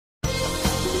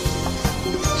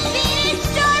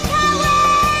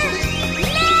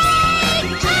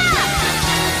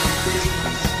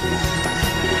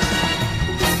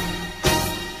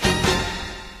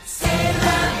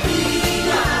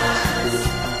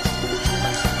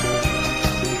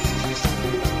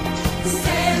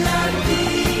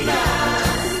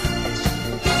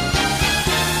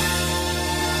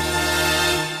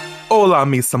Hola,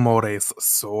 mis amores.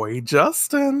 Soy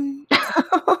Justin.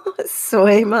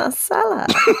 Soy Marcella.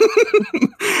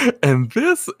 And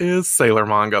this is Sailor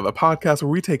Manga, the podcast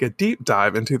where we take a deep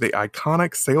dive into the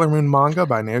iconic Sailor Moon manga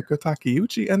by Naoko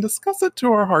Takeuchi and discuss it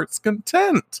to our heart's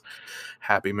content.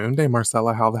 Happy Moon Day,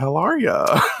 Marcella. How the hell are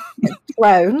ya?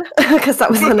 Flown, because that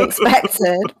was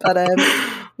unexpected. But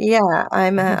yeah,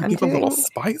 I'm Give a little doing.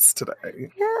 spice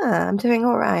today. Yeah, I'm doing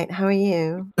all right. How are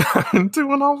you? I'm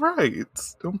doing all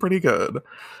right. Doing pretty good.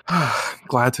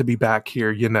 Glad to be back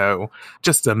here,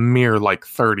 just a mere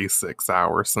 36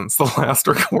 hours since the last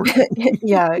recording.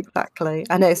 Yeah, exactly.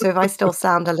 I know. So if I still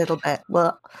sound a little bit,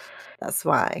 well, that's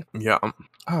why. Yeah.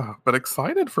 But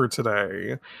excited for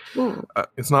today. Mm,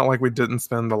 It's not like we didn't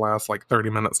spend the last 30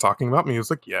 minutes talking about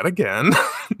music yet again.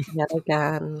 yet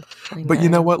again. But you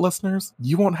know what, listeners?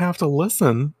 You won't have to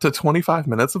listen to 25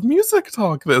 minutes of music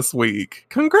talk this week.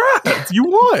 Congrats, you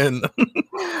won.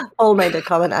 Paul made a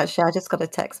comment, actually. I just got a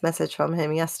text message from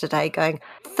him yesterday going,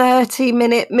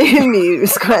 30-minute Moo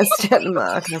question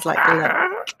mark. I was like,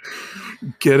 look.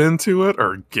 Get into it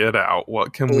or get out.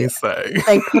 What can we say?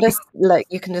 They put us, look,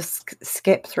 you can just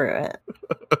skip through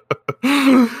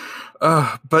it.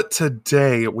 But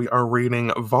today we are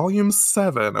reading Volume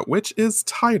 7, which is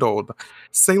titled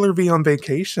Sailor V on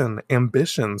Vacation,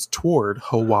 Ambitions Toward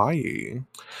Hawaii.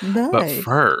 Nice. But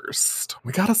first,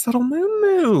 we gotta settle Moon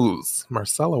news.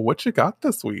 Marcella, what you got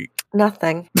this week?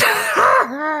 Nothing.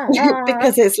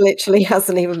 Because it's literally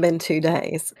hasn't even been 2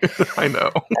 days. I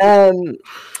know.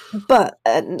 But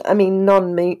I mean,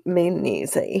 non-moon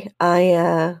newsy.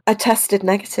 I tested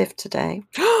negative today.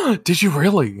 Did you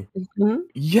really? Mm-hmm.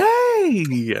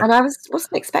 Yay! And I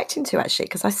wasn't expecting to, actually,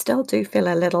 because I still do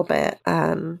feel a little bit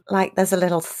like there's a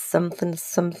little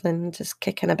something just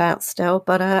kicking about still.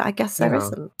 But I guess there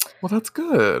isn't. Well, that's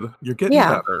good. You're getting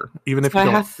better, even if you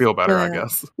don't feel better, I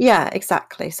guess. Yeah,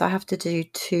 exactly. So I have to do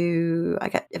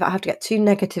if I have to get 2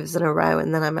 negatives in a row,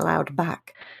 and then I'm allowed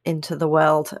back into the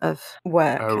world of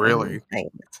work. Oh, really?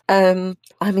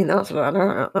 I mean,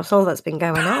 that's all that's been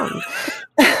going on.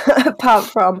 Apart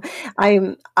from,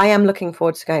 I am looking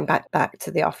forward to going back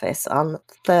to the office on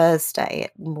Thursday.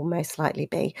 It will most likely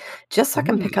be just so I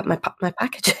can pick up my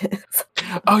packages.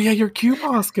 Oh yeah, your Q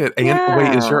basket. And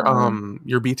wait, is your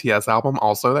BTS album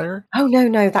also there? Oh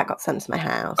no, that got sent to my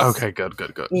house. Okay, good.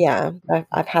 Yeah,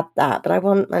 I've had that, but I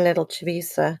want my little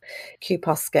Chavisa Q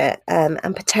basket and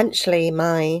potentially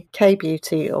my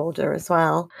K-Beauty order as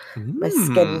well. My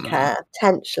skincare,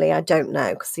 potentially. I don't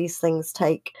know, because these things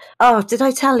take. Oh, did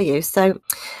I tell you? So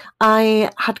I'd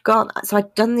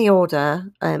done the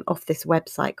order off this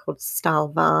website called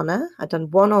Stylevana. I'd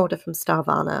done one order from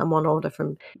Stylevana and one order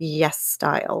from Yes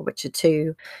Style, which are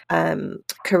 2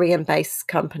 Korean-based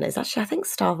companies. Actually, I think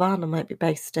Stylevana might be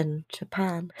based in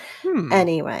Japan.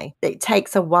 Anyway, it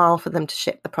takes a while for them to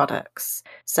ship the products.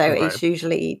 So it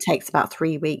usually takes about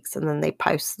 3 weeks, and then they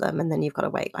post them, and then you've got to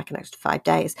wait an extra 5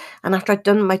 days. And after I'd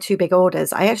done my 2 big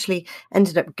orders, I actually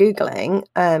ended up Googling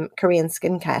Korean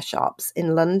skincare shops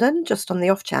in London, just on the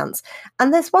off chance,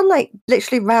 and there's one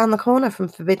literally round the corner from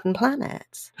Forbidden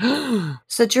Planet.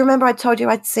 So do you remember I told you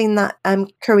I'd seen that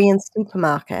Korean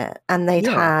supermarket, and they'd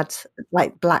had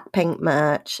Blackpink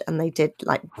merch, and they did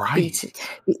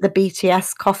the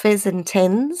BTS coffees in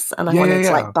tins, and I wanted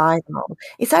to buy them all.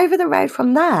 It's over the road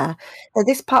from there. So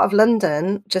this part of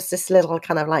London, just this little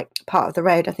kind of part of the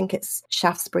road, I think it's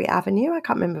Shaftesbury Avenue. I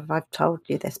can't remember if I've told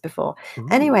you this before.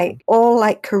 Anyway, all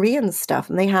Korean stuff,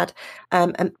 and they had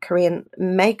a Korean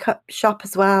makeup shop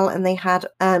as well, and they had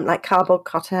cardboard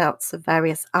cutouts of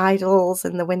various idols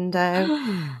in the window.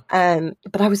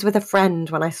 But I was with a friend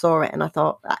when I saw it, and I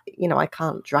thought, I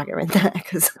can't drag her in there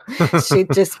because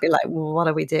she'd just be like, well, what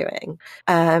are we doing?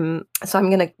 So I'm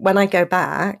gonna, when I go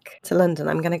back to London,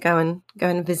 I'm gonna go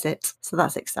and visit. So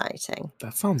that's exciting.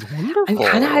 That sounds wonderful. I'm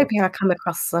kind of hoping I come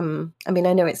across some. I mean,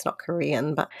 I know it's not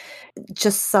Korean, but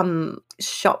just some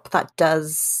shop that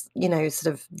does,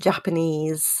 sort of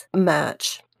Japanese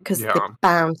merch, because they're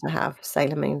bound to have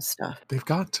Sailor Moon stuff. They've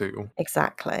got to.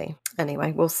 Exactly.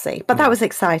 Anyway, we'll see. But that was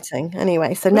exciting.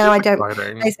 Anyway, so now I don't.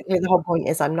 Basically, the whole point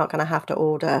is I'm not going to have to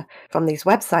order from these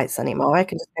websites anymore. I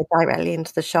can just go directly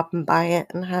into the shop and buy it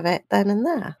and have it then and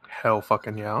there. Hell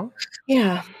fucking yeah.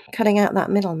 Yeah, cutting out that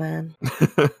middleman.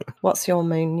 What's your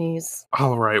moon news?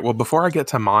 All right. Well, before I get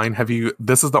to mine,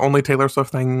 this is the only Taylor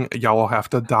Swift thing y'all will have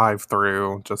to dive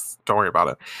through. Just don't worry about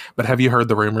it. But have you heard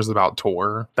the rumors about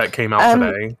tour that came out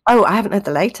today? Oh, I haven't heard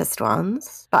the latest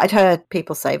ones, but I'd heard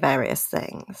people say various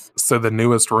things. So the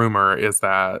newest rumor is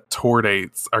that tour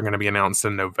dates are going to be announced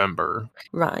in November.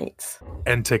 Right.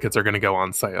 And tickets are going to go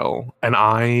on sale. And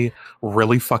I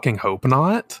really fucking hope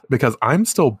not, because I'm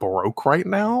still broke right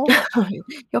now.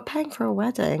 You're paying for a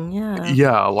wedding, yeah.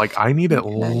 Yeah, like I need at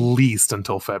least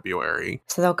until February.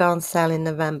 So they'll go on sale in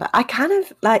November. I kind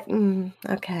of like,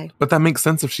 okay. But that makes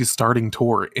sense if she's starting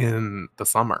tour in the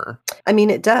summer. I mean,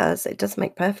 it does. It does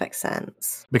make perfect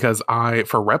sense. Because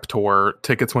for Rep Tour,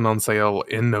 tickets went on sale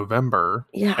in November.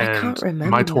 Yeah, I can't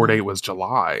remember. My tour date was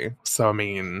July. So, I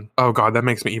mean, oh God, that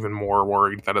makes me even more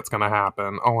worried that it's going to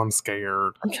happen. Oh, I'm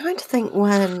scared. I'm trying to think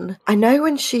when. I know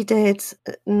when she did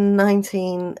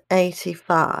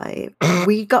 1985,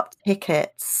 we got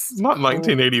tickets. Not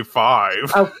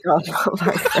 1985. Oh God, what have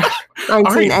I said?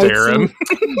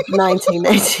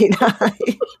 1989.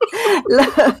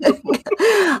 Look,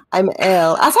 I'm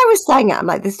ill. As I was saying it, I'm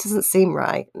like, this doesn't seem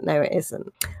right. No, it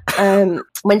isn't.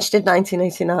 When she did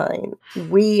 1989,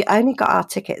 we only got our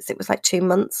tickets. It was like 2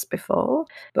 months before.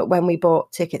 But when we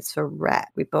bought tickets for Rep,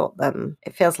 we bought them.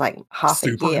 It feels like half a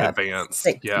year, in advance.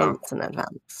 6 months in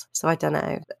advance. So I don't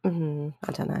know.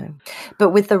 I don't know.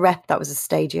 But with the Rep, that was a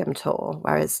stadium tour,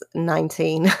 whereas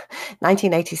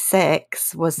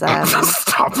 1986 was.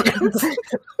 Stop it.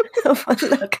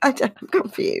 Look, I'm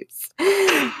confused.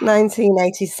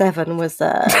 1987 was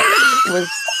at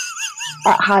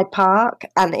Hyde Park,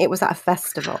 and it was at a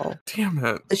festival. Damn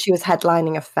it. She was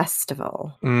headlining a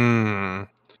festival.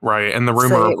 Right. And the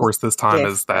rumor, of course, this time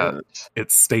is that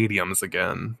it's stadiums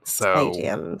again. So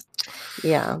stadiums.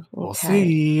 Yeah. Okay. We'll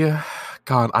see.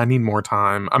 God, I need more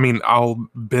time. I mean, I'll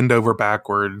bend over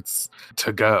backwards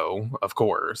to go, of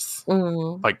course,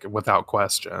 like without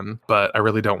question. But I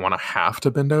really don't want to have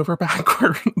to bend over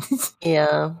backwards.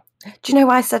 Yeah. Do you know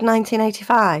why I said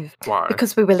 1985? Why?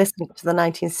 Because we were listening to the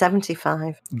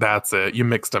 1975. That's it. You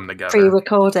mixed them together.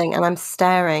 Pre-recording, and I'm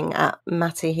staring at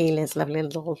Matty Healy's lovely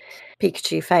little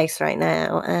Pikachu face right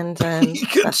now. And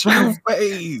that's why.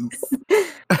 Face.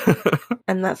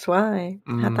 And that's why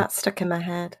I had that stuck in my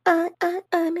head.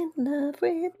 I'm in love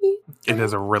with you. It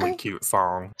is a really cute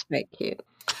song. It's very cute.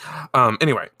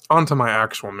 Anyway, on to my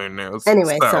actual moon news.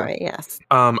 Anyway, sorry, yes.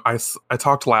 I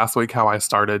talked last week how I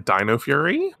started Dino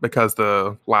Fury because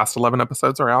the last 11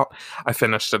 episodes are out. I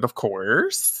finished it, of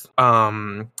course.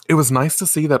 It was nice to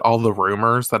see that all the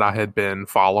rumors that I had been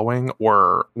following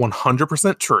were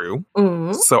 100% true.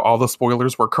 So all the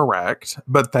spoilers were correct,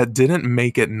 but that didn't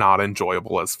make it not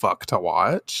enjoyable as fuck to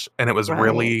watch. And it was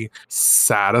really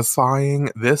satisfying.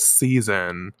 This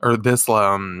season, or this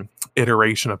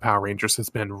iteration of Power Rangers has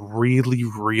been really,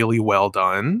 really well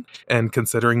done. And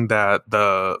considering that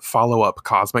the follow-up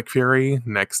Cosmic Fury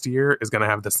next year is going to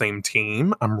have the same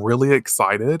team, I'm really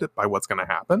excited by what's going to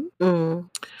happen.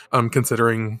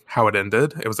 Considering how it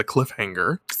ended, it was a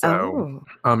cliffhanger. So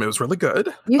it was really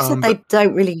good. You said they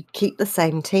don't really keep the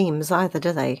same teams either,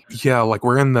 do they? Yeah, like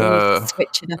we're in the...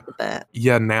 switch it up a bit.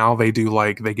 Yeah, now they do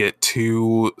they get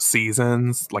 2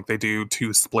 seasons, like they do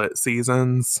 2 split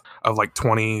seasons of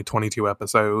 20, 22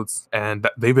 episodes. And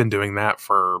they've been doing that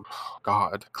for,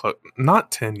 God,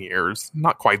 not 10 years,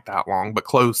 not quite that long, but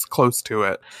close to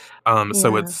it.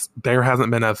 So there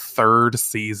hasn't been a 3rd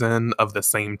season of the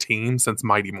same team since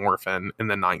Mighty Morphin in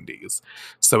the 90s.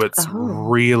 So it's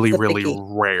really, really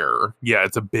rare. Yeah,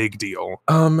 it's a big deal.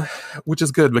 Which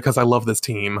is good because I love this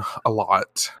team a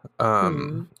lot.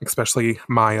 Especially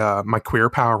my queer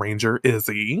Power Ranger,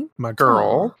 Izzy, my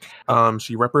girl.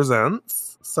 She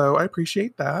represents. So I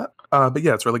appreciate that. But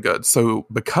yeah, it's really good. So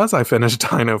because I finished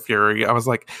Dino Fury, I was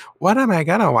like, what am I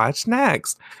gonna watch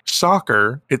next?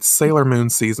 Shocker, it's Sailor Moon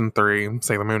Season 3,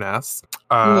 Sailor Moon S.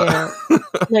 No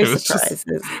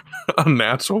surprises. A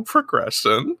natural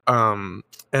progression. And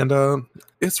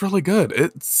it's really good.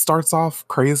 It starts off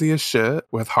crazy as shit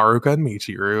with Haruka and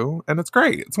Michiru, and it's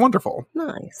great. It's wonderful.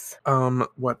 Nice.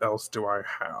 What else do I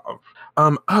have?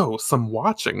 Some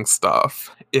watching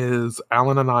stuff is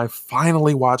Alan and I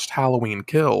finally watched Halloween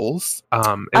Kills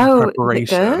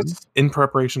in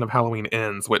preparation of Halloween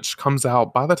Ends, which comes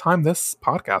out by the time this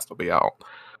podcast will be out.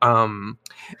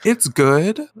 It's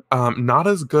good. Not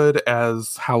as good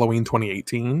as Halloween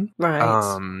 2018.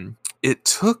 Right. It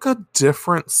took a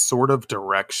different sort of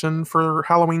direction for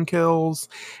Halloween Kills,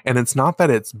 and it's not that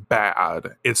it's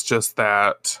bad. It's just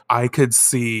that I could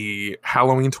see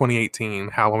Halloween 2018,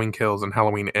 Halloween Kills, and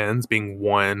Halloween Ends being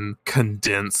one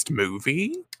condensed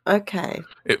movie. Okay.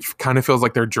 It kind of feels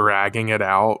like they're dragging it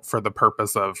out for the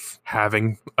purpose of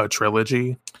having a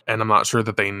trilogy. And I'm not sure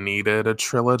that they needed a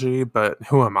trilogy, but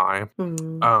who am I?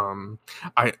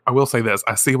 I will say this.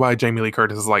 I see why Jamie Lee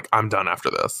Curtis is like, I'm done after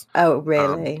this. Oh,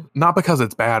 really? Not because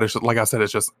it's bad. It's just, like I said,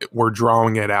 it's just we're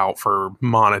drawing it out for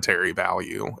monetary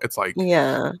value. It's like,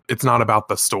 Yeah. it's not about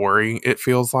the story, it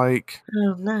feels like.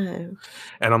 Oh, no.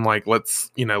 And I'm like, let's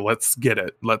get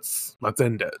it. Let's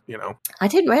end it, I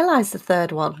didn't realise the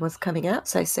third one was coming out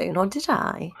so soon, or did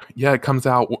I? Yeah, it comes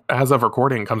out, as of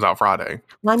recording, comes out Friday.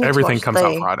 Everything comes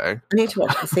out Friday. I need to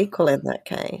watch the sequel in that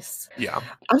case. Yeah.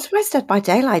 I'm surprised Dead by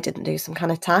Daylight didn't do some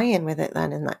kind of tie-in with it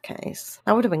then in that case.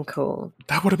 That would have been cool.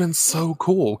 That would have been so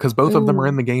cool, because both of them are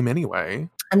in the game anyway.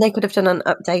 And they could have done an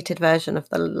updated version of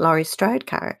the Laurie Strode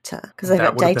character, because they've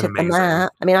updated the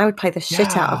map. I mean, I would play the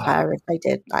shit out of her if they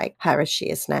did like her as she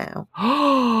is now.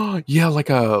 Yeah, like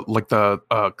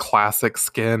the classic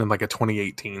skin and like a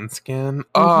 2018 skin.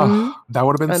 Oh, that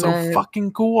would have been so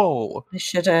fucking cool. They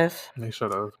should have. I'd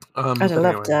have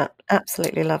loved that.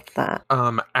 Absolutely loved that.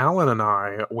 Alan and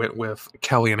I went with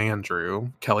Kelly and Andrew.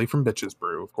 Kelly from Bitches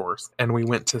Brew, of course. And we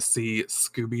went to see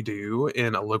Scooby-Doo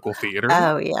in a local theater.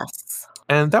 Oh, yes.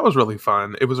 And that was really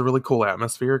fun. It was a really cool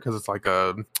atmosphere because it's like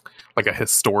a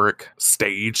historic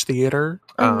stage theater.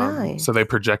 Oh, nice. So they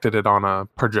projected it on a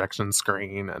projection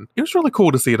screen, and it was really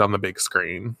cool to see it on the big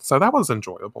screen. So that was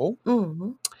enjoyable.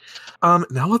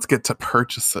 Now let's get to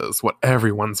purchases, what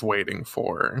everyone's waiting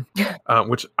for.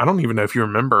 Which I don't even know if you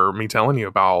remember me telling you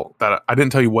about that. I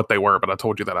didn't tell you what they were, but I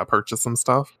told you that I purchased some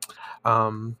stuff.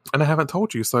 And I haven't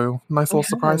told you, so nice little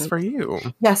surprise for you.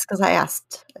 Yes, because I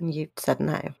asked and you said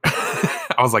no.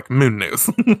 I was like, moon news.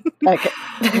 Okay.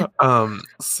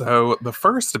 So the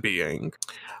first being,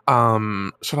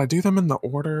 should I do them in the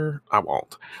order? I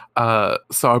won't.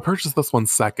 So I purchased this one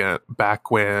second back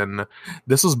when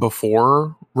this was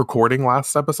before recording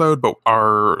last episode, but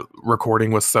our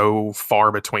recording was so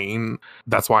far between.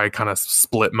 That's why I kind of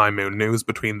split my moon news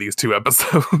between these two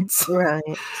episodes.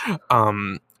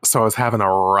 Right. So I was having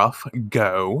a rough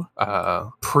go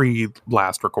pre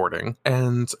last recording,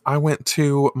 and I went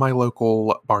to my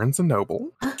local Barnes and Noble,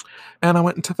 and I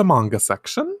went into the manga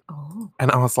section.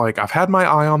 And I was like, I've had my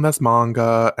eye on this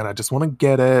manga, and I just want to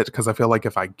get it because I feel like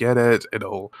if I get it,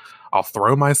 I'll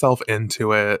throw myself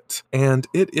into it. And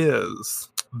it is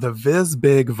the Viz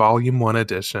Big Volume 1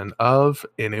 edition of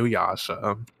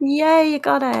Inuyasha. Yay, you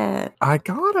got it. I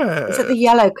got it. Is it the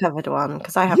yellow covered one?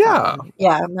 Because I have that one.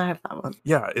 Yeah, I have that one.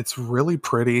 Yeah, it's really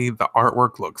pretty. The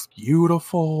artwork looks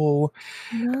beautiful.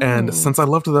 Nice. And since I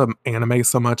loved the anime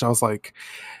so much, I was like,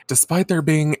 despite there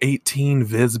being 18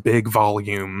 Viz Big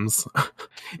volumes,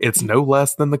 it's no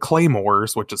less than the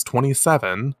Claymores, which is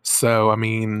 27. So, I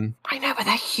mean... I know, but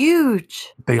they're huge.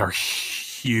 They are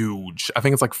huge. I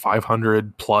think it's like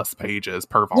 500 plus pages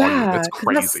per volume. Yeah, it's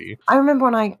crazy. I remember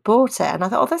when I bought it and I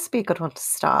thought, this would be a good one to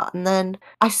start. And then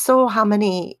I saw how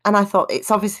many, and I thought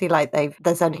it's obviously like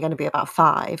there's only going to be about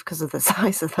 5 because of the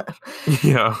size of them.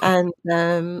 Yeah. And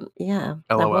yeah.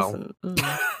 LOL.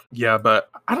 Yeah, but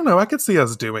I don't know. I could see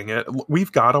us doing it.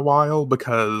 We've got a while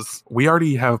because we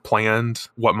already have planned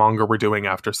what manga we're doing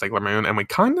after Sailor Moon, and we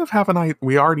kind of have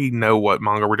we already know what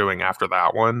manga we're doing after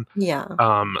that one. Yeah.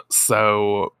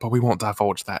 But we won't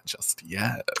divulge that just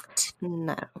yet.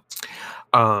 No.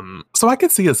 So I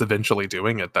could see us eventually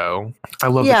doing it though. I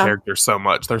love the characters so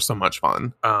much. They're so much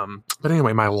fun. But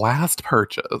anyway, my last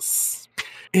purchase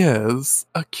is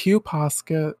a Q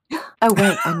Posket. Oh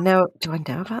wait, do I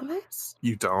know about this?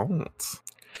 You don't.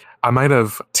 I might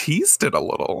have teased it a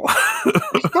little.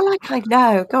 I feel like I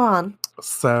know. Go on.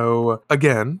 So,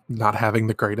 again, not having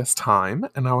the greatest time.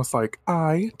 And I was like,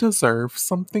 I deserve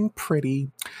something pretty.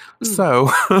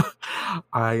 So,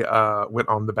 I went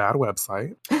on the bad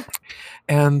website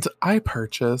and I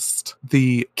purchased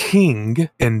the King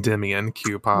Endymion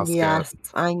Q Posket. Yes,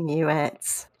 I knew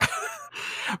it.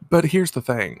 But here's the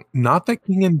thing. Not that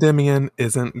King Endymion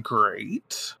isn't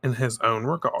great in his own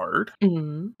regard,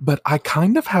 but I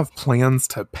kind of have plans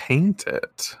to paint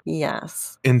it.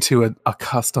 Yes. Into a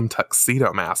custom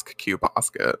tuxedo mask Q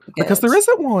Posket. Because there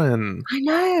isn't one. I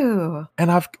know. And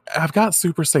I've got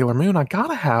Super Sailor Moon. I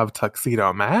gotta have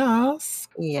tuxedo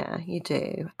mask. Yeah, you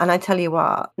do. And I tell you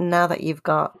what, now that you've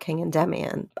got King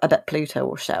Endymion, I bet Pluto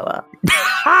will show up.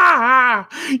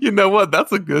 You know what?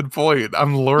 That's a good point.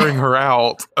 I'm luring her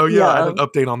out. Oh yeah, I had an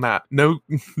update on that. No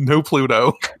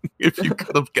Pluto, if you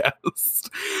could have guessed.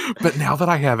 But now that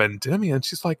I have Endymion,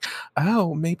 she's like,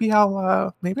 oh, maybe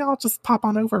I'll just pop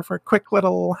on over for a quick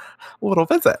little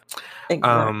visit.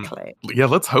 Exactly. Yeah,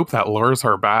 let's hope that lures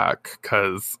her back,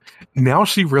 because now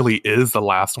she really is the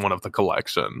last one of the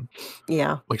collection.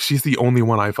 Yeah. Like, she's the only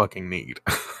one I fucking need.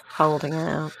 Holding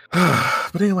out.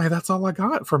 But anyway, that's all I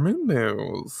got for Moon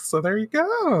News. So there you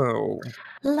go.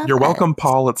 Love You're welcome,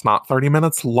 Paul. It's not 30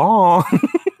 minutes long.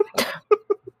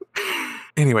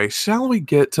 Anyway, shall we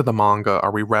get to the manga?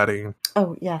 Are we ready?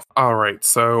 Oh, yes. All right.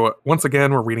 So once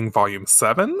again, we're reading Volume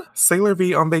 7, Sailor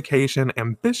V on Vacation,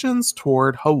 Ambitions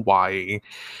Toward Hawaii.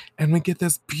 And we get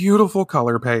this beautiful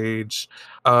color page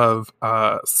of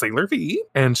Sailor V,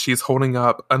 and she's holding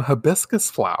up an hibiscus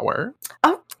flower.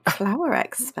 Oh, flower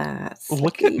expert.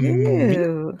 Look at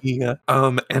you. Me.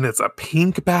 And it's a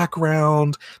pink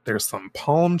background. There's some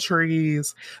palm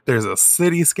trees. There's a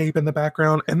cityscape in the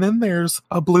background. And then there's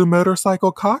a blue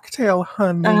motorcycle cocktail,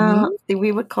 honey.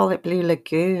 We would call it Blue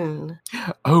Lagoon.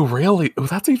 Oh, really? Oh,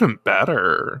 that's even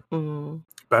better. Mm.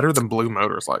 Better than Blue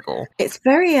Motorcycle. It's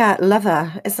very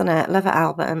Lover, isn't it? Lover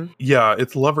album. Yeah,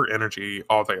 it's Lover energy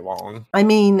all day long. I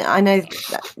mean, I know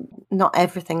that not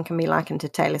everything can be likened to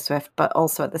Taylor Swift, but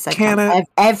also at the same time,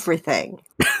 everything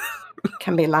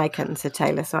can be likened to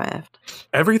Taylor Swift.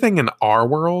 Everything in our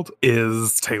world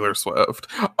is Taylor Swift.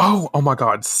 Oh my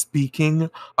God. Speaking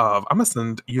of, I'm going to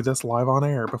send you this live on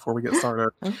air before we get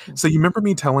started. Okay. So you remember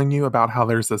me telling you about how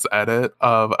there's this edit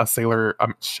of a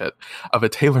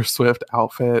Taylor Swift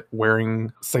outfit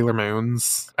wearing Sailor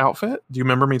Moon's outfit? Do you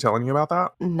remember me telling you about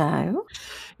that? No.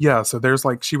 Yeah, so there's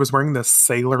she was wearing this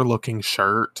sailor looking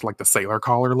shirt, like the sailor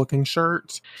collar looking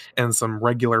shirt, and some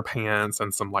regular pants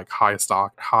and some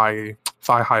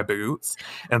thigh-high boots,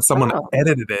 and someone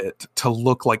edited it to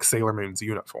look like Sailor Moon's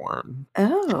uniform.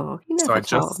 Oh, you never so I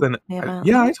just sent it.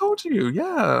 I told you.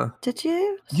 Yeah. Did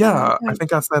you? Yeah, I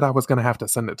think I said I was going to have to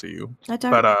send it to you. I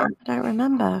don't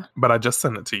remember. But I just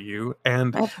sent it to you,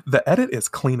 and the edit is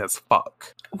clean as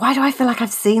fuck. Why do I feel like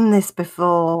I've seen this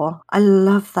before? I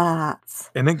love that.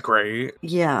 Isn't it great?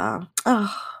 Yeah.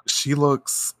 Oh. She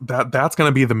looks that's going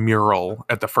to be the mural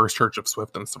at the First Church of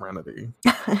Swift and Serenity.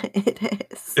 It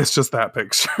is. It's just that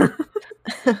picture.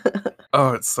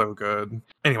 Oh, it's so good.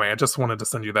 Anyway, I just wanted to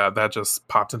send you that. That just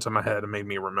popped into my head and made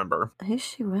me remember. Who's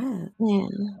she with? Yeah,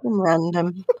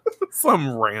 random.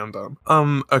 Some random.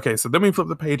 Okay, so then we flip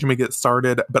the page and we get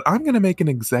started, but I'm going to make an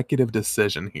executive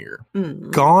decision here.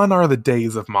 Gone are the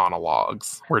days of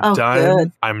monologues. We're done.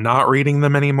 Good. I'm not reading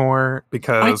them anymore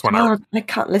because I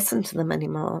can't listen to them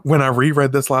anymore. When I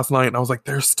reread this last night, I was like,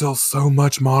 there's still so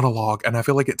much monologue, and I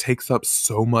feel like it takes up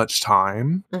so much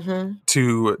time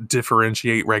to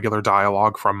differentiate regular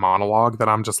dialogue from monologue that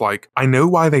I'm just like, I know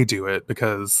why they do it,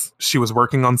 because she was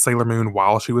working on Sailor Moon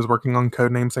while she was working on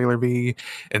Codename Sailor V,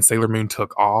 and Sailor Moon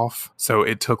took off, so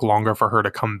it took longer for her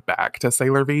to come back to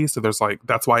Sailor V. So there's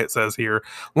that's why it says here,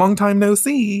 long time no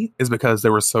see, is because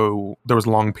there was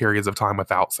long periods of time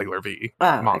without Sailor V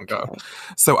manga. Okay.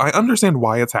 So I understand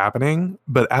why it's happening,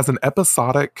 but as an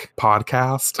episodic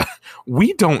podcast,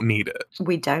 we don't need it.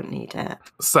 We don't need it.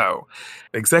 So,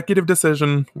 executive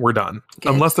decision, we're done.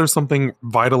 Good. Unless there's something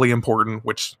vitally important,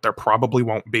 which there probably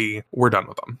won't be, we're done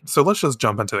with them. So let's just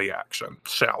jump into the action,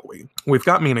 shall we? We've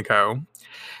got Minako,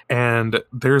 and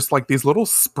there's these little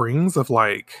springs of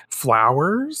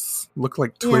flowers, look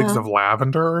like twigs of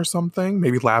lavender or something,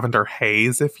 maybe lavender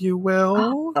haze, if you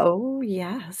will. Oh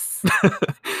yes.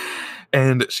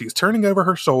 And she's turning over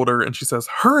her shoulder and she says,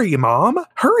 hurry, Mom,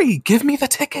 hurry, give me the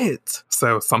ticket.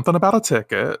 So something about a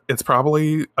ticket. It's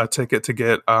probably a ticket to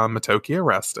get Motoki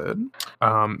arrested.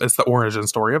 It's the origin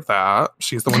story of that.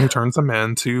 She's the one who turns him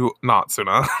into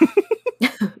Natsuna.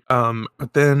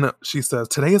 But then she says,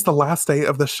 today is the last day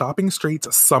of the Shopping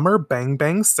Street's Summer Bang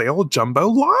Bang Sale Jumbo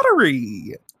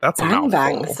Lottery. That's a mouthful.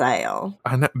 Bang sale.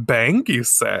 I know, bang, you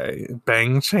say.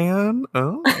 Bang-chan?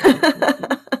 Oh.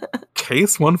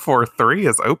 Case 143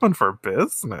 is open for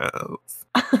business.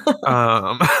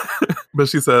 But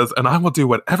she says, and I will do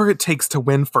whatever it takes to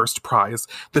win first prize.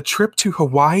 The trip to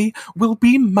Hawaii will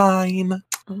be mine.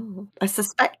 Oh, I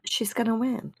suspect she's going to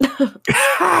win.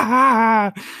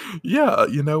 Yeah,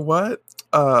 you know what?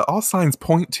 All signs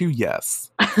point to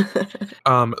yes.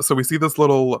 So we see this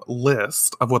little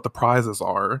list of what the prizes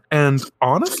are. And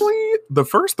honestly, the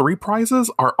first 3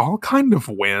 prizes are all kind of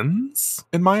wins,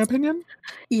 in my opinion.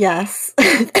 Yes.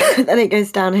 Then it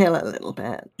goes downhill a little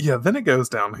bit. Yeah, then it goes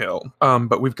downhill.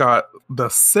 But we've got the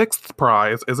 6th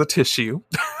prize is a tissue.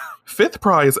 Fifth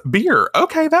prize, beer.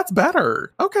 Okay, that's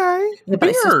better. Okay, Yeah, but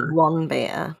it's just one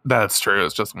beer. That's true.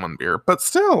 It's just one beer. But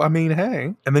still, I mean,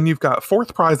 hey. And then you've got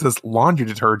fourth prize is laundry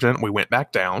detergent. We went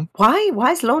back down. Why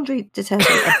is laundry detergent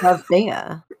above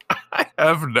beer?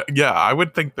 I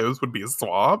would think those would be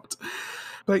swapped.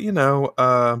 But,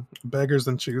 beggars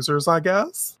and choosers, I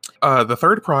guess. The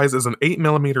third prize is an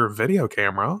 8mm video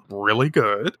camera. Really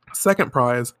good. Second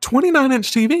prize,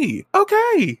 29-inch TV.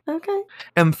 Okay.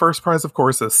 And the first prize, of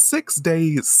course, is 6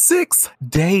 days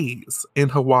in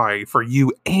Hawaii for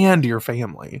you and your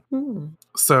family.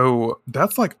 So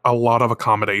that's like a lot of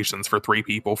accommodations for 3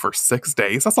 people for 6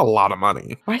 days. That's a lot of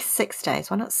money. Why 6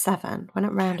 days? Why not 7? Why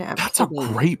not round it up? That's a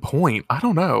great point. I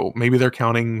don't know. Maybe they're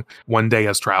counting one day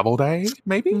as travel day,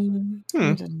 maybe?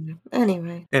 I don't know.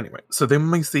 Anyway, so then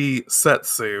we see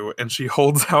Setsu, and she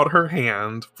holds out her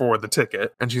hand for the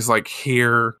ticket, and she's like,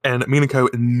 here. And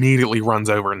Minako immediately runs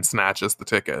over and snatches the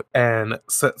ticket. And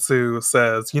Setsu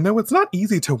says, it's not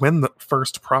easy to win the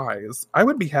first prize. I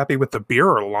would be happy with the beer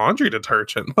or laundry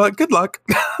detergent, but good luck.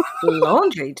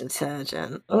 Laundry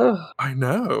detergent? Ugh. I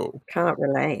know. Can't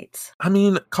relate. I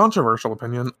mean, controversial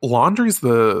opinion. Laundry's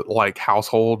the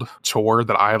household chore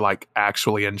that I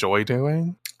actually enjoy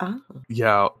doing. Oh.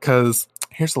 Yeah, because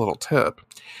here's a little tip.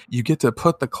 You get to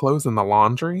put the clothes in the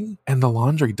laundry, and the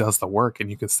laundry does the work,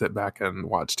 and you can sit back and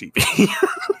watch TV.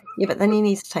 Yeah, but then you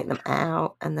need to take them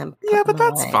out and then but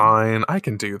that's fine. I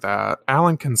can do that.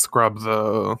 Alan can scrub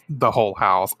the whole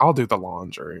house. I'll do the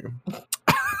laundry.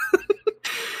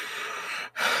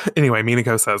 Anyway,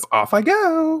 Minako says, off I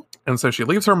go. And so she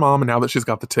leaves her mom, and now that she's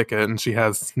got the ticket and she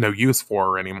has no use for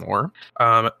her anymore.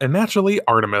 And naturally,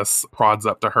 Artemis prods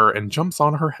up to her and jumps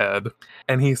on her head.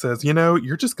 And he says,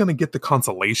 you're just going to get the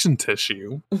consolation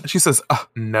tissue. She says,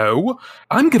 no,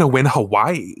 I'm going to win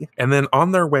Hawaii. And then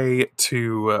on their way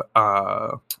to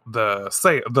the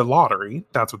lottery,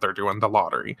 that's what they're doing, the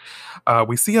lottery,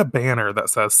 we see a banner that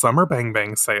says Summer Bang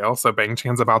Bang Sale. So Bang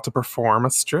Chan's about to perform a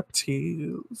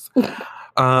striptease.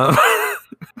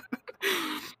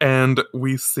 And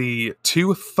we see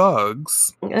 2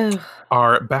 thugs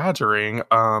are badgering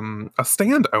a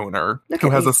stand owner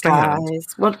who has a stand. Guys.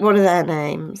 What are their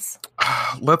names?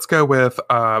 Let's go with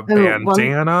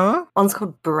Bandana. One's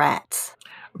called Brett.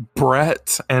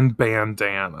 Brett and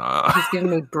Bandana. He's giving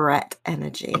me Brett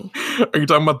energy. Are you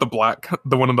talking about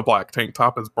the one in the black tank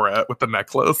top is Brett with the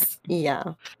necklace?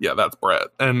 Yeah. Yeah, that's Brett.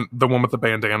 And the one with the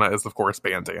bandana is, of course,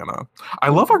 Bandana. I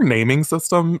love our naming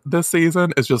system this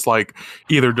season. It's just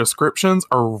either descriptions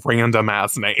or random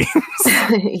ass names.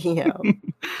 Yeah.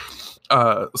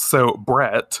 So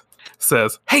Brett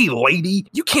says, hey lady,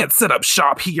 you can't set up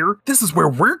shop here. This is where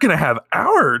we're gonna have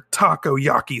our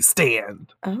takoyaki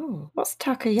stand. Oh, what's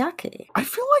takoyaki? I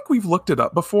feel like we've looked it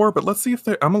up before, but let's see if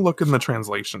I'm gonna look in the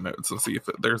translation notes and see if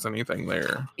there's anything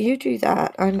there. You do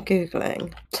that. I'm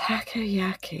Googling.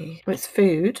 Takoyaki. It's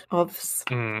food, obvs.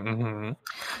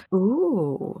 Mm-hmm.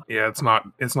 Ooh. Yeah,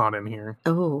 it's not in here.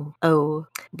 Oh.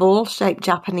 Ball-shaped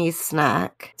Japanese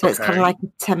snack. So it's kind of like a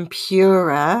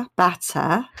tempura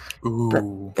batter. Ooh.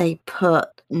 But they put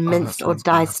minced or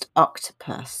diced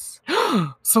octopus.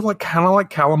 So kind of like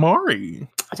calamari.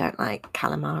 I don't like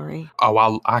calamari.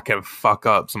 Oh, I can fuck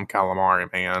up some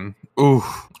calamari, man. Ooh,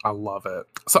 I love it.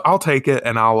 So I'll take it,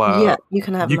 and I'll you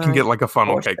can have. You can get a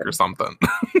funnel cake or something.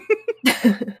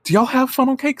 Do y'all have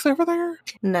funnel cakes over there?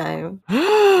 No.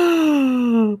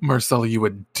 Marcella, you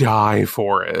would die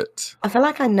for it. I feel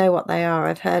like I know what they are.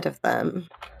 I've heard of them.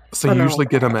 So you usually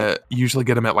get them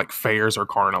at fairs or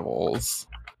carnivals.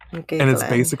 And it's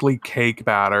basically cake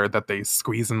batter that they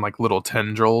squeeze in little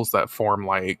tendrils that form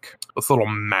this little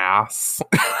mass.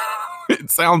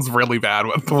 It sounds really bad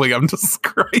with the way I'm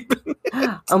describing it.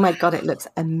 Oh my god, it looks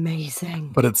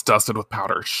amazing. But it's dusted with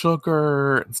powdered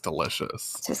sugar. It's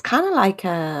delicious. So it's kind of like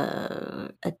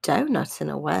a donut in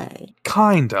a way.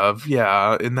 Kind of,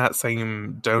 yeah. In that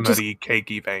same donut-y,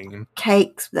 cakey vein.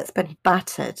 Cakes that's been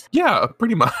battered. Yeah,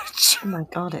 pretty much. Oh my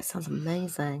god, it sounds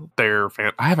amazing. They're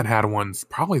I haven't had one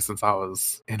probably since I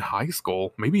was in high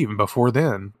school. Maybe even before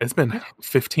then. It's been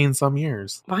 15 some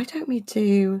years. Why don't we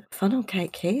do funnel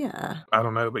cake here? I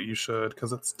don't know, but you should,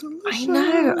 because it's delicious. I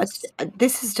know.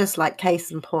 This is just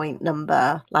case in point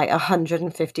number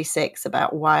 156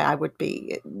 about why I would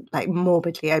be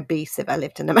morbidly obese if I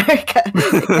lived in America.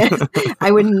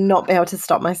 I would not be able to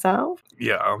stop myself.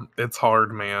 Yeah, it's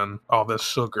hard, man. All this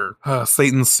sugar.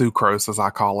 Satan's sucrose, as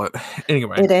I call it.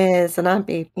 Anyway. It is, and I'd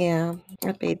be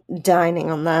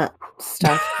dining on that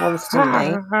stuff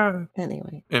constantly.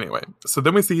 Anyway, so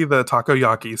then we see the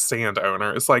takoyaki stand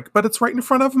owner. It's but it's right in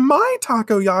front of my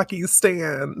takoyaki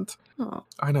stand. Oh.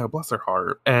 I know, bless her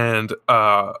heart. And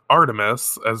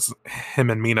Artemis, as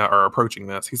him and Mina are approaching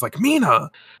this, he's like,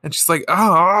 Mina! And she's like,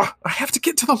 I have to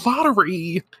get to the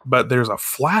lottery. But there's a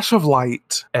flash of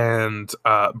light, and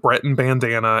Brett and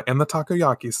Bandana and the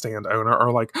takoyaki stand owner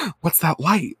are like, what's that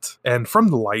light? And from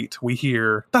the light, we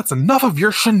hear, that's enough of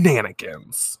your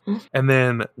shenanigans. And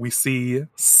then we see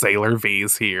Sailor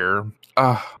V's here.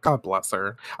 God bless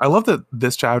her. I love that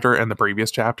this chapter and the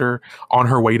previous chapter, on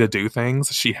her way to do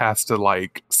things, she has to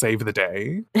like save the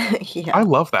day. Yeah. I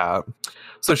love that.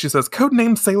 So she says,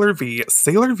 codename Sailor V,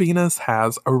 Sailor Venus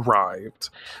has arrived.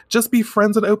 Just be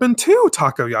friends and open 2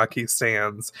 takoyaki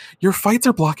stands. Your fights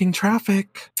are blocking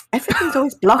traffic. Everything's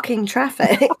always blocking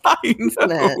traffic. I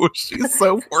know. She's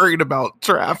so worried about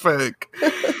traffic.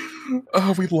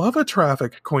 Oh, we love a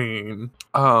traffic queen.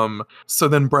 So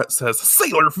then Brett says,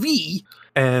 Sailor V!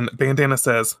 And Bandana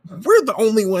says, we're the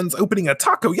only ones opening a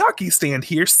takoyaki stand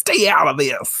here. Stay out of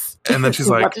this. And then she's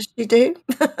like, what does she do?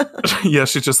 Yeah,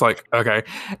 she's just like, okay.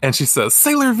 And she says,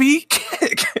 Sailor V,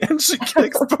 kick. And she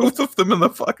kicks both of them in the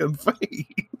fucking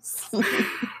face.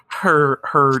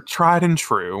 Her tried and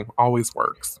true always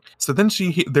works. So then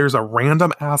there's a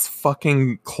random ass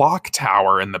fucking clock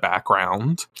tower in the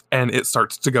background, and it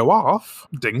starts to go off.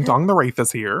 Ding dong, the Wraith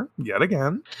is here yet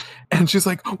again. And she's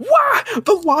like, why?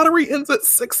 The lottery ends at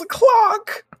 6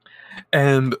 o'clock.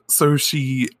 And so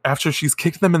after she's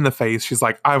kicked them in the face, she's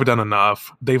like, I've done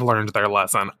enough. They've learned their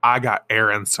lesson. I got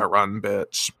errands to run,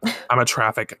 bitch. I'm a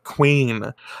traffic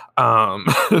queen.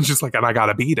 And she's like, and I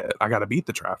gotta beat it. I gotta beat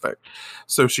the traffic.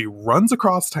 So she runs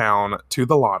across town to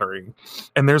the lottery,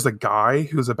 and there's a guy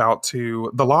who's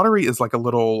the lottery is like a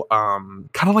little, kind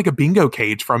of like a bingo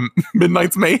cage from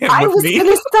Midnight's Mayhem. I was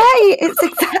gonna say, it's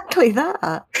exactly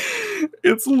that.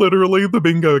 It's literally the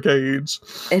bingo cage.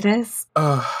 It is.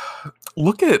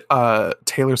 Look at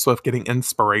Taylor Swift getting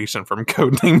inspiration from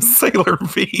codename Sailor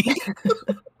V.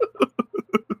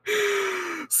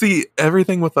 See,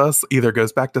 everything with us either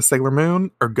goes back to Sailor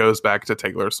Moon or goes back to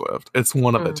Taylor Swift. It's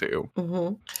one of the two.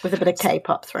 Mm-hmm. With a bit of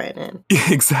K-pop thrown in.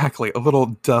 Exactly. A little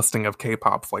dusting of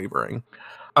K-pop flavoring.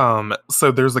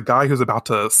 So there's a guy who's about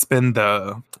to spin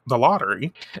the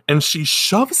lottery, and she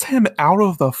shoves him out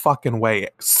of the fucking way,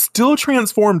 still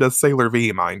transformed as Sailor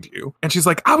V, mind you. And she's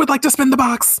like, I would like to spin the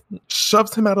box.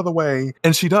 Shoves him out of the way,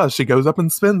 and she does. She goes up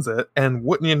and spins it, and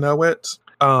wouldn't you know it,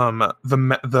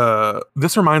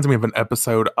 this reminds me of an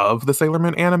episode of the Sailor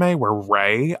Moon anime where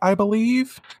Ray, I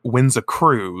believe, wins a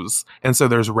cruise. And so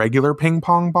there's regular ping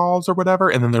pong balls or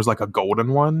whatever, and then there's like a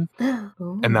golden one.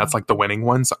 And that's like the winning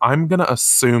one. So I'm gonna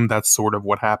assume that's sort of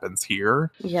what happens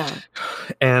here. Yeah.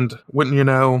 And wouldn't you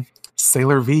know,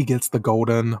 Sailor V gets the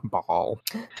golden ball.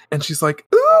 And she's like,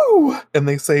 ooh! And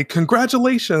they say,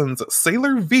 congratulations,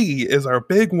 Sailor V is our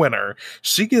big winner.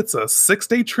 She gets a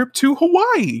 6-day trip to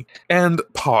Hawaii. And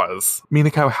pause.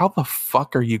 Minako, how the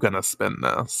fuck are you gonna spin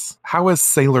this? How is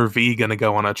Sailor V gonna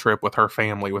go on a trip with her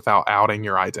family without outing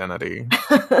your identity?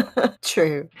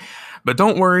 True. But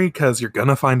don't worry, because you're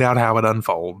gonna find out how it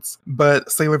unfolds.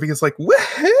 But Sailor V is like,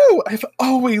 woohoo! I've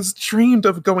always dreamed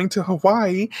of going to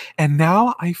Hawaii, and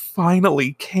now I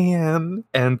finally can.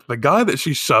 And the guy that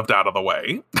she shoved out of the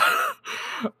way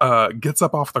gets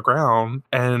up off the ground,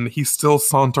 and he's still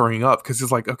sauntering up because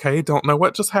he's like, okay, don't know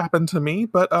what just happened to me,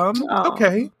 but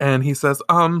okay. And he says,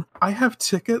 I have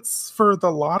tickets for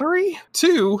the lottery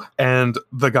too. And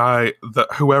the guy,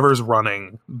 whoever's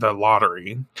running the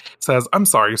lottery, says, I'm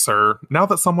sorry, sir. Now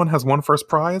that someone has won first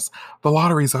prize, the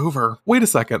lottery's over. Wait a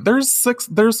second.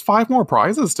 There's 5 more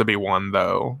prizes to be won,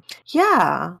 though.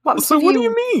 Yeah. What do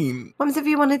you mean? What if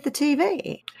you wanted the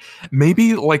TV?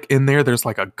 Maybe like in there's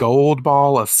like a gold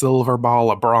ball, a silver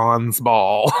ball, a bronze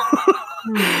ball.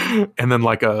 And then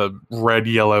like a red,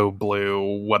 yellow,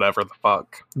 blue, whatever the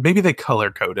fuck. Maybe they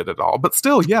color coded it all, but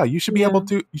still, yeah, you should be able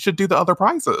to, you should do the other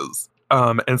prizes.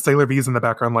 And Sailor V's in the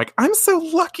background like, I'm so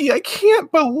lucky, I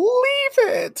can't believe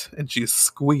it. And she's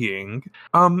squeeing.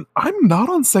 I'm not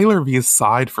on Sailor V's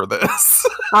side for this.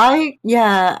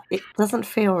 It doesn't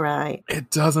feel right. It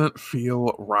doesn't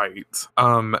feel right.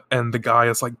 And the guy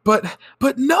is like, but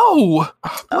no.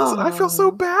 I feel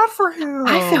so bad for him.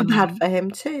 I feel bad for him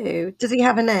too. Does he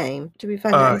have a name? Do we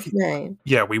find out his name?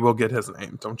 Yeah, we will get his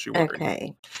name. Don't you worry.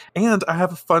 Okay. And I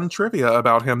have a fun trivia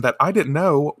about him that I didn't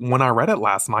know when I read it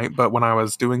last night, but when I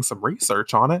was doing some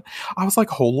research on it, I was like,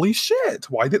 holy shit,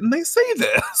 why didn't they say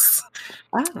this?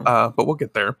 Oh, But we'll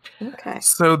get there. okay.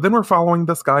 So then we're following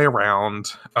this guy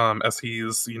around as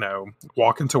he's,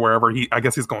 walking to wherever I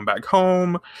guess he's going back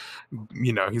home.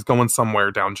 He's going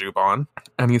somewhere down Juban.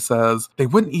 And he says, they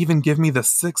wouldn't even give me the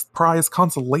 6th prize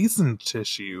consolation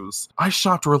tissues. I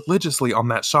shopped religiously on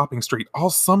that shopping street all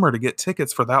summer to get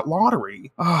tickets for that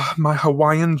lottery. Ah, my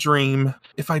Hawaiian dream.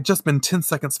 If I'd just been 10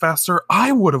 seconds faster,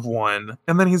 I would have won.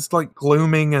 And then he's like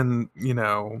glooming and,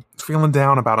 feeling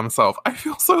down about himself. I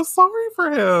feel so sorry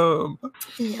for him.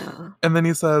 Yeah. And then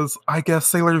he says, I guess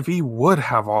Sailor V would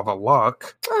have all the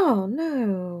luck. Oh,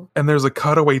 no. And there's a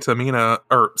cutaway to Mina,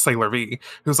 or Sailor V,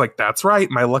 who's like, that's right,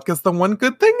 my luck is the one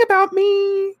good thing about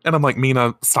me. And I'm like,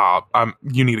 Mina, stop.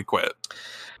 You need to quit.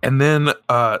 And then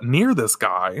near this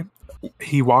guy,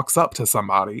 he walks up to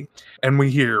somebody and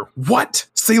we hear, what?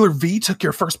 Sailor V took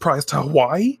your first prize to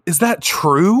Hawaii? Is that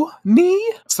true,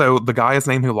 Nee? So the guy's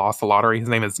name who lost the lottery, his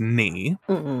name is Nee.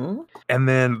 Mm-hmm. And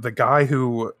then the guy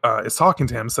who is talking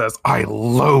to him says, I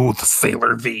loathe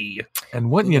Sailor V.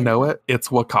 And wouldn't you know it, it's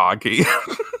Wakagi.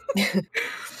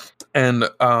 And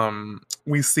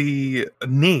we see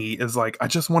Nee is like, I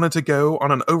just wanted to go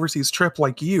on an overseas trip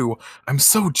like you. I'm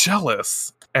so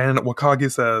jealous. And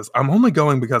Wakagi says, I'm only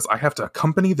going because I have to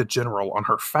accompany the general on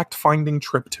her fact-finding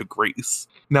trip to Greece.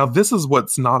 Now, this is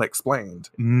what's not explained.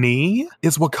 Nee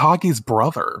is Wakagi's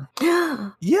brother.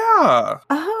 Yeah.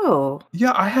 Oh.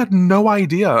 Yeah, I had no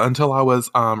idea until I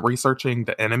was researching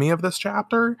the enemy of this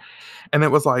chapter. And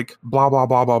it was like, blah, blah,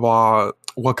 blah, blah, blah,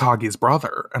 Wakagi's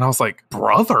brother. And I was like,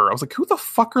 brother? I was like, who the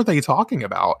fuck are they talking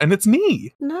about? And it's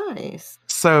Nee. Nice.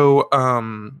 So,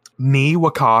 Nee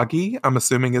Wakagi, I'm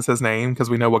assuming is his name, because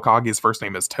we know Wakagi's first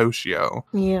name is Toshio.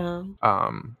 Yeah.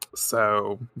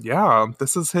 So, yeah,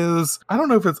 this is his, I don't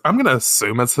know if I'm going to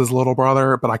assume it's his little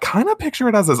brother, but I kind of picture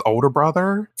it as his older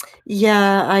brother.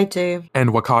 Yeah, I do.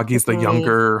 And Wakagi's the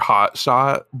younger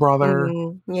hotshot brother.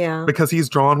 Yeah. Because he's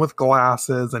drawn with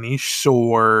glasses and he's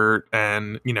short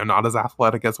and, not as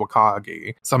athletic as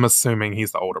Wakagi. So I'm assuming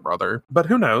he's the older brother. But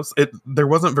who knows? There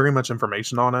wasn't very much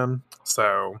information on him.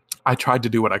 So I tried to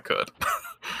do what I could.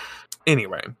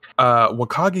 Anyway,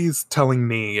 Wakagi's telling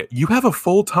Nee, you have a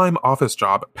full-time office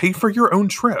job. Pay for your own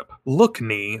trip. Look,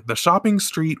 Nee, the shopping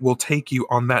street will take you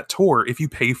on that tour if you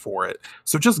pay for it.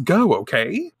 So just go,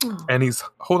 okay? Oh. And he's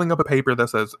holding up a paper that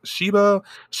says, Shiba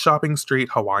Shopping Street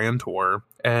Hawaiian Tour.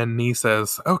 And Nee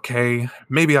says, okay,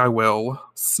 maybe I will.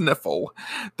 Sniffle.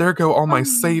 There go all my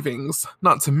savings,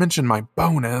 not to mention my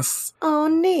bonus. Oh,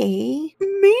 Nee.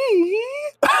 Nee?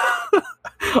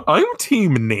 I'm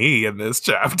Team Nee in this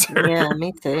chapter. Yeah,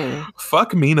 me too.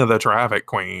 Fuck Mina the traffic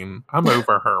queen. I'm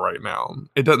over her right now.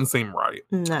 It doesn't seem right.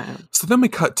 No. So then we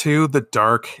cut to the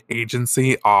dark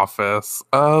agency office,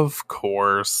 of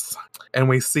course. And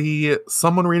we see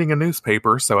someone reading a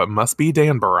newspaper, so it must be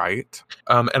Danburite.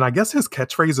 And I guess his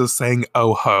catchphrase is saying,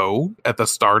 oh ho, at the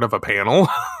start of a panel,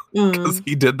 because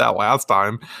he did that last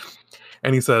time.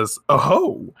 And he says, oh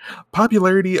ho,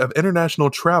 popularity of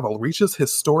international travel reaches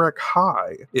historic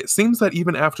high. It seems that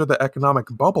even after the economic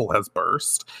bubble has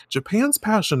burst, Japan's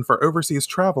passion for overseas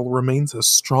travel remains as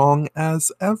strong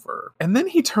as ever. And then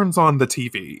he turns on the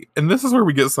TV. And this is where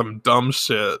we get some dumb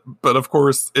shit. But of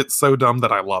course, it's so dumb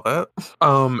that I love it.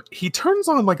 He turns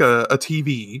on like a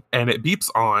TV and it beeps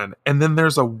on. And then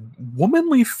there's a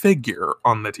womanly figure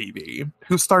on the TV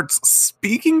who starts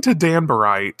speaking to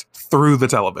Danburite through the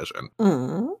television.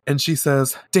 And she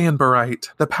says, Danburite,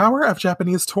 the power of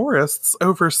Japanese tourists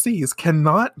overseas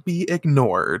cannot be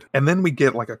ignored. And then we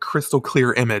get like a crystal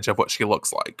clear image of what she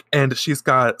looks like. And she's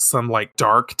got some like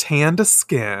dark tanned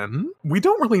skin. We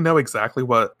don't really know exactly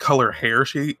what color hair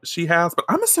she has, but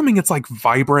I'm assuming it's like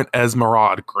vibrant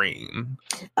Esmeralda green.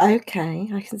 Okay,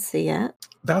 I can see it.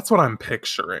 That's what I'm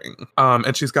picturing.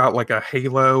 And she's got like a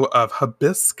halo of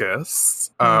hibiscus,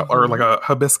 or like a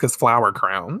hibiscus flower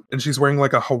crown. And she's wearing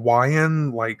like a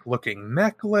Hawaiian like looking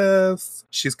necklace.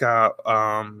 She's got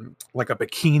like a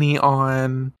bikini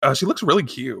on. She looks really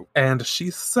cute. And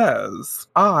she says,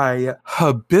 I,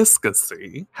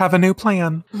 hibiscusy, have a new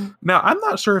plan. Now, I'm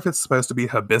not sure if it's supposed to be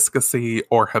hibiscusy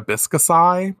or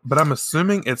hibiscusi, but I'm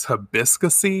assuming it's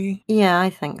hibiscusy. Yeah, I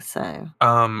think so.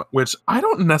 Which I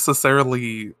don't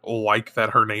necessarily like that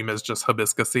her name is just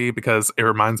hibiscusy, because it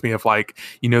reminds me of like,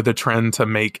 the trend to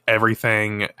make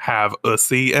everything have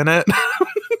ussy in it.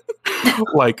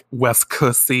 Like West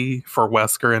Cussy for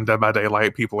Wesker and Dead by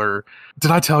Daylight.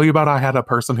 Did I tell you about I had a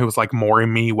person who was like more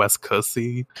me West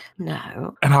Cussy?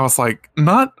 No. And I was like,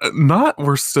 not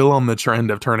we're still on the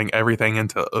trend of turning everything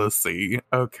into ussy.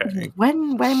 Okay.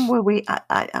 When were we?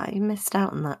 I missed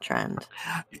out on that trend.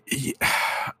 Yeah.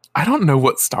 I don't know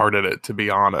what started it, to be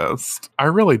honest. I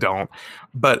really don't.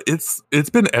 But it's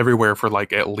been everywhere for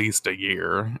like at least a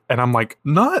year. And I'm like,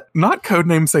 not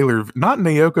Codename Sailor, not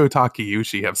Naoko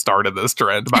Takeuchi have started this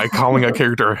trend by calling a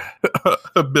character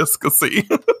Hibiscusy.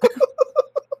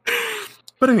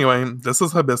 But anyway, this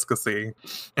is Hibiscusy.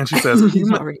 And she says,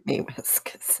 Morimi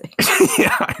Wescusy.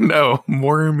 Yeah, I know.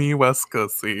 Morimi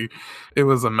Wescusy. It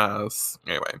was a mess.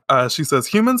 Anyway, she says,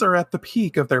 humans are at the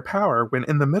peak of their power when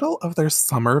in the middle of their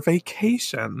summer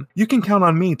vacation. You can count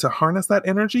on me to harness that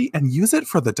energy and use it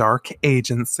for the Dark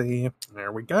Agency.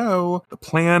 There we go. The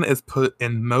plan is put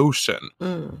in motion.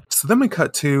 So then we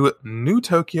cut to New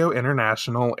Tokyo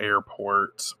International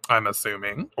Airport, I'm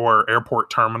assuming, or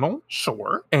airport terminal,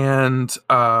 sure. And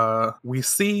we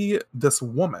see this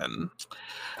woman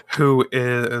who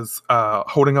is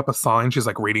holding up a sign. She's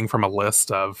like reading from a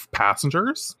list of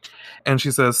passengers. And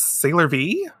she says, Sailor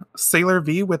V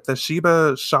with the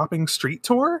Shiba shopping street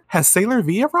tour? Has Sailor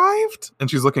V arrived? And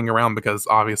she's looking around because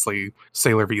obviously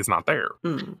Sailor V is not there.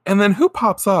 And then who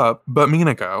pops up but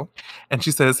Minako? And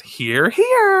she says, here,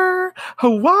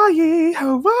 Hawaii.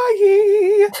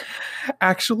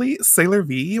 Actually, Sailor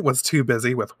V was too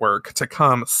busy with work to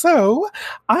come, so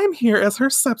I'm here as her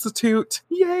substitute.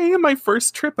 Yay, my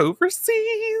first trip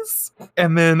overseas.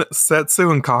 And then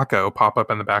Setsu and Kako pop up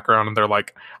in the background and they're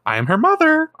like, I'm her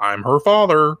mother, I'm her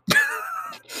father.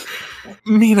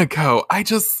 Minako,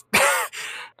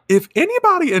 if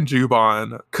anybody in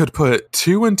Juban could put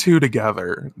 2 and 2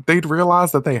 together, they'd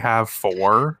realize that they have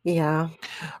 4. Yeah.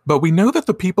 But we know that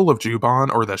the people of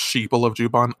Juban, or the sheeple of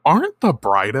Juban, aren't the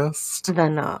brightest. They're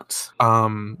not.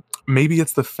 Maybe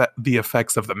it's the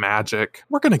effects of the magic.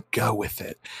 We're going to go with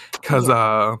it. Because,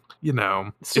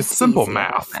 it's simple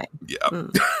math. Right? Yeah.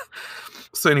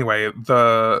 So anyway,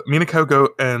 the Minako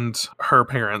and her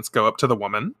parents go up to the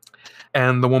woman.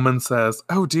 And the woman says,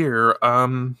 oh dear,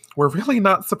 we're really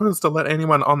not supposed to let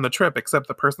anyone on the trip except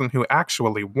the person who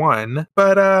actually won.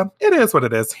 But it is what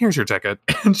it is. Here's your ticket.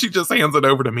 And she just hands it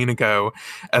over to Minako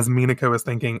as Minako is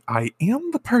thinking, I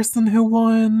am the person who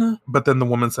won. But then the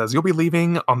woman says, you'll be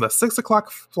leaving on the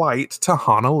 6:00 flight to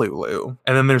Honolulu.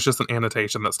 And then there's just an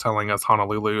annotation that's telling us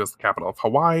Honolulu is the capital of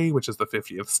Hawaii, which is the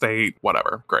 50th state.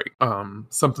 Whatever. Great.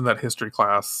 Something that history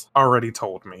class already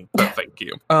told me. But thank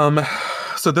you.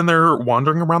 So then they're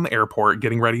wandering around the airport,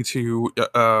 getting ready to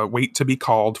wait to be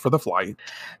called for the flight.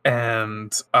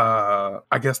 And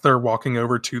I guess they're walking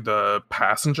over to the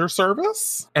passenger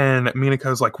service. And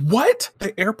Minako's like, what?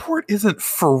 The airport isn't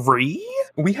free?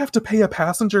 We have to pay a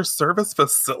passenger service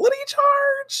facility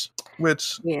charge?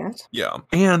 Which, yes. Yeah.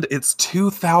 And it's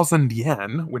 2,000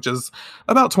 yen, which is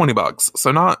about $20.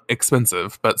 So not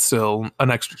expensive, but still an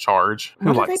extra charge.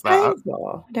 Who likes that?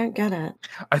 For? I don't get it.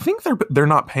 I think they're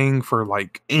not paying for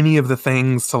like any of the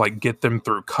things to like get them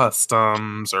through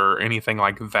customs or anything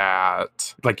like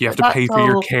that. Like you have to pay for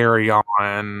your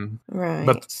carry-on. Right.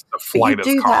 But the flight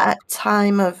is cost. That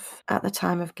at the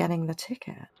time of getting the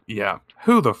ticket. Yeah.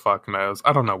 Who the fuck knows?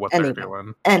 I don't know what they're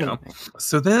doing. Anyway. Yeah.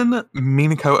 So then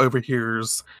Minako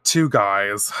overhears 2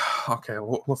 guys. Okay,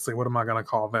 let's see. What am I going to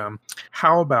call them?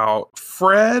 How about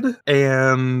Fred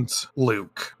and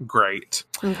Luke? Great.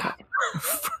 Okay.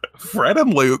 Fred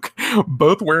and Luke,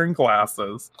 both wearing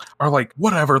glasses, are like,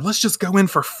 whatever, let's just go in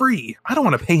for free. I don't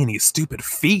want to pay any stupid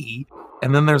fee.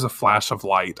 And then there's a flash of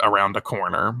light around a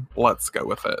corner. Let's go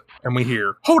with it. And we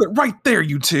hear, hold it right there,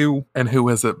 you two. And who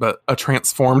is it but a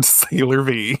transformed Sailor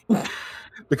V?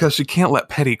 Because she can't let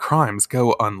petty crimes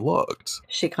go unlooked.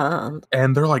 She can't.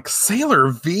 And they're like, Sailor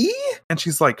V? And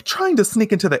she's like, trying to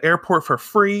sneak into the airport for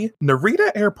free?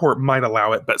 Narita Airport might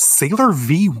allow it, but Sailor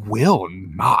V will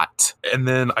not. And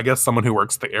then I guess someone who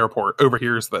works at the airport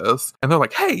overhears this. And they're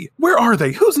like, hey, where are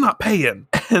they? Who's not paying?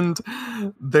 And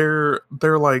they're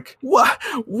like, what?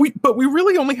 But we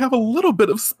really only have a little bit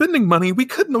of spending money. We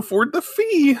couldn't afford the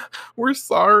fee. We're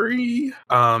sorry.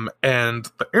 And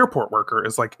the airport worker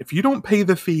is like, if you don't pay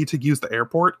the fee to use the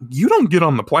airport, you don't get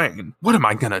on the plane. What am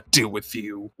I gonna do with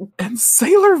you? And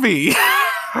Sailor V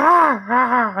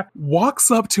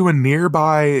walks up to a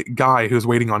nearby guy who's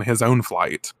waiting on his own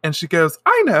flight. And she goes,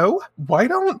 I know. Why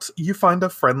don't you find a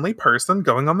friendly person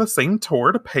going on the same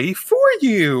tour to pay for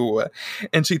you?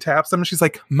 And she taps him and she's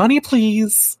like, money,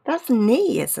 please. That's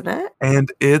Nee, isn't it?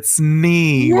 And it's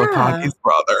Nee, Wakagi's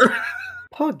brother.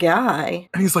 Poor guy.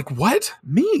 And he's like, what?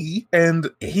 Me? And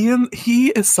he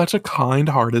is such a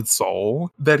kind-hearted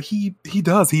soul that he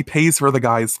pays for the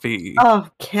guy's fee. Oh,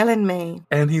 killing me.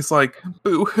 And he's like,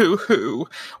 boo-hoo-hoo.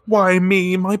 Why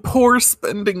me? My poor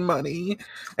spending money.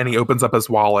 And he opens up his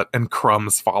wallet and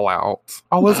crumbs fall out.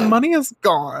 All his money is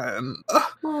gone.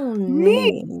 Oh,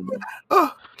 me.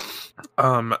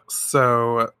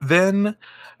 So then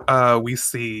we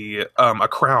see a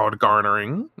crowd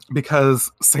garnering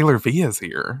because Sailor V is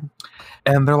here.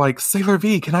 And they're like, Sailor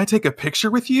V, can I take a picture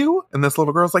with you? And this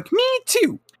little girl's like, me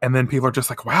too. And then people are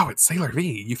just like, wow, it's Sailor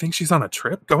V. You think she's on a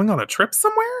trip? Going on a trip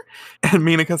somewhere? And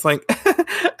Minaka's like,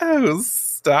 oh,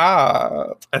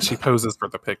 stop. As she poses for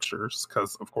the pictures,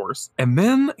 because of course. And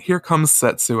then here comes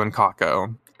Setsu and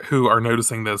Kako, who are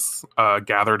noticing this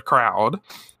gathered crowd.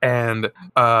 And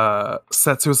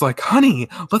Setsu's like, honey,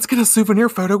 let's get a souvenir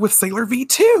photo with Sailor V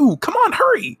too. Come on,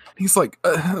 hurry. He's like,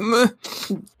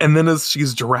 and then as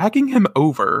she's dragging him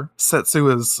over, Setsu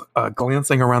is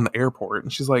glancing around the airport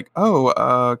and she's like,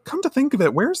 oh, come to think of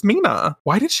it, where's Mina?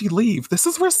 Why did she leave? This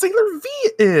is where Sailor V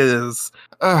is.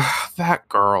 That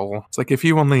girl. It's like, if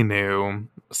you only knew,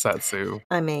 Setsu.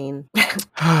 I mean...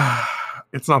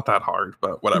 It's not that hard,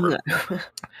 but whatever. No.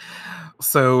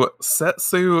 So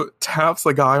Setsu taps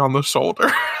the guy on the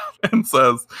shoulder and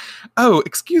says, oh,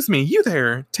 excuse me, you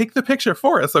there. Take the picture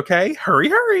for us, okay? Hurry,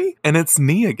 hurry. And it's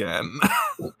Nee again.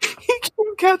 He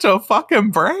can catch a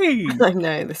fucking break. I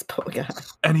know, this poor guy.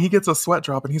 And he gets a sweat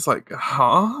drop and he's like,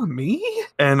 huh, me?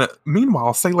 And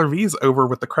meanwhile, Sailor V's over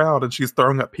with the crowd and she's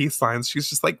throwing up peace signs. She's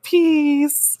just like,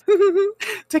 peace.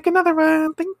 Take another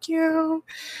one. Thank you.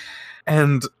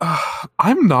 And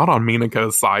I'm not on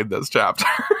Minako's side this chapter.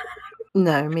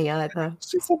 No, me either.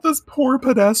 She's let this poor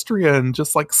pedestrian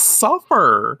just like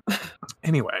suffer.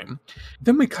 Anyway,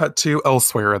 then we cut to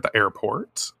elsewhere at the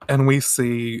airport and we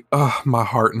see, my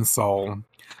heart and soul,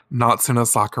 Natsuno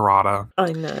Sakurada.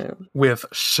 I know. With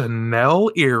Chanel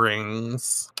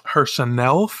earrings, her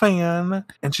Chanel fan,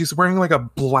 and she's wearing like a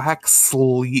black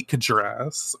sleek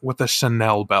dress with a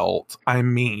Chanel belt. I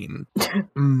mean,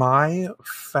 my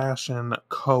fashion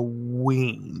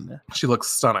queen. She looks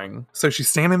stunning. So she's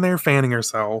standing there fanning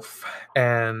herself,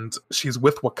 and she's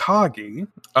with Wakagi,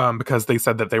 because they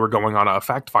said that they were going on a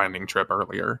fact-finding trip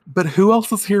earlier. But who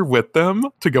else is here with them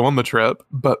to go on the trip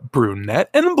but brunette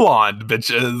and blonde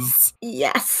bitches?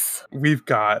 Yes. We've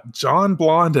got John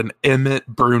Blonde and Emmett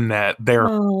Brunette. They're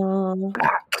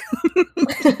back.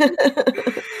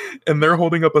 And they're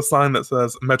holding up a sign that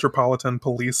says Metropolitan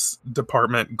Police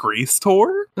Department Grease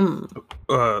Tour.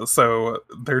 So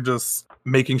they're just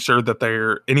making sure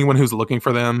that anyone who's looking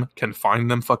for them can find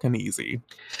them fucking easy.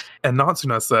 And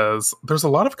Natsuno says, there's a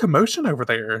lot of commotion over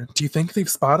there. Do you think they've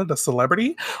spotted a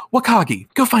celebrity? Wakagi,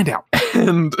 go find out.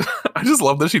 And I just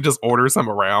love that she just orders him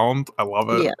around. I love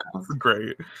it. Yeah. It's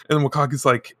great. And Wakagi's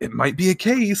like, it might be a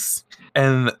case.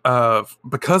 And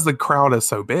because the crowd is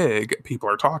so big, people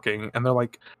are talking and they're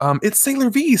like, it's Sailor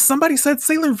V. Somebody said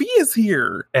Sailor V is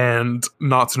here. And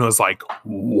Natsuno is like,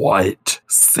 what?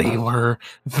 Sailor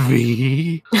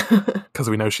V? Because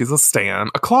we know she's a stan,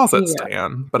 a closet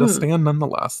stan, but a stan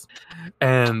nonetheless.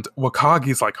 And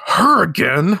Wakagi's like, her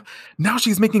again? Now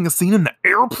she's making a scene in the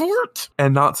airport?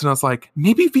 And Natsuno's like,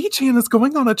 maybe V-Chan is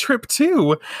going on a trip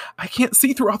too. I can't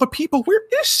see through all the people. Where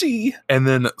is she? And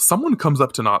then someone comes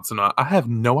up to Natsuno. I have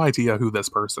no idea who this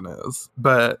person is,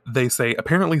 but they say,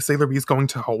 apparently Sailor V is going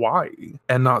to Hawaii.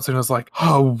 And Natsuno's like,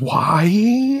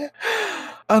 Hawaii?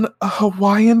 A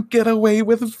Hawaiian getaway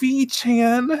with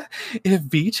V-Chan. If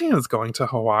V-Chan is going to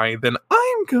Hawaii, then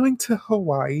I'm going to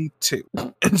Hawaii too.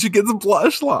 And she gets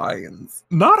blush lines.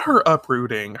 Not her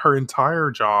uprooting her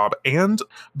entire job and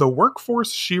the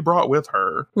workforce she brought with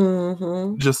her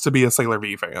just to be a Sailor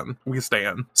V fan. We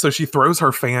stan. So she throws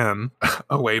her fan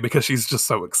away because she's just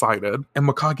so excited. And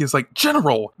Wakagi is like,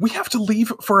 General, we have to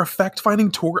leave for a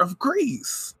fact-finding tour of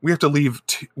Greece. We are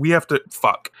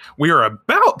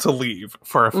about to leave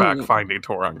for a fact-finding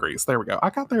tour on Greece. There we go.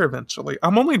 I got there eventually.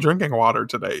 I'm only drinking water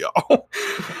today, y'all.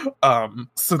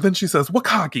 So then she says,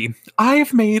 Wakagi,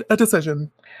 I've made a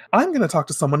decision. I'm going to talk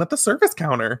to someone at the service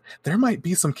counter. There might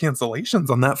be some cancellations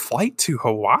on that flight to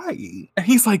Hawaii. And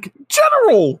he's like,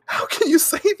 General, how can you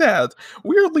say that?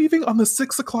 We're leaving on the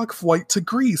 6 o'clock flight to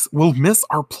Greece. We'll miss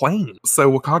our plane.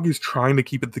 So Wakagi's trying to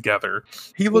keep it together.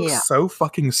 He looks so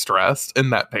fucking stressed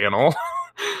in that panel.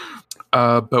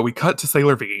 But we cut to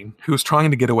Sailor V, who's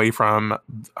trying to get away from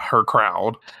her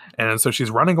crowd. And so she's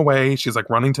running away. She's like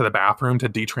running to the bathroom to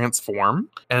detransform.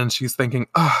 And she's thinking,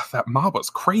 that mob was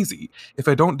crazy. If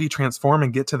I don't detransform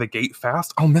and get to the gate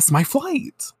fast, I'll miss my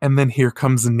flight. And then here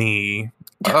comes Nee.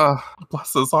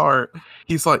 Bless his heart.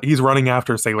 He's running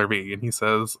after Sailor V and he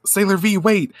says, Sailor V,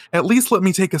 wait, at least let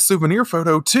me take a souvenir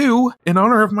photo too, in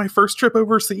honor of my first trip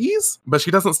overseas. But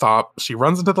she doesn't stop. She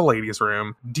runs into the ladies'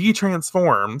 room,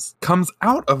 detransforms, comes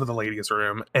out of the ladies'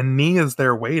 room, and Nee is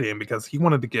there waiting because he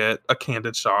wanted to get a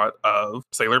candid shot of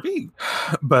Sailor V.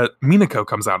 But Minako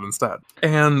comes out instead.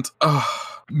 And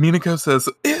Minako says,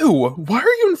 ew, why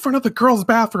are you in front of the girls'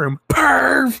 bathroom?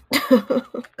 Perv!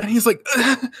 And he's like,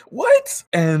 what?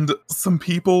 And some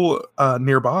people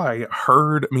nearby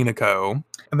heard Minako,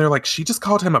 and they're like, she just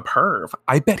called him a perv.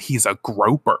 I bet he's a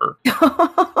groper.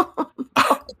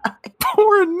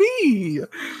 Poor me.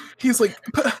 He's like,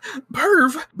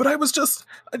 perv, but I just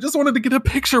wanted to get a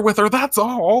picture with her, that's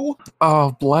all.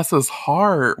 Oh, bless his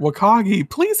heart. Wakagi,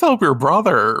 please help your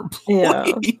brother.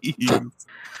 Please. Yeah.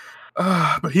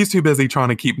 But he's too busy trying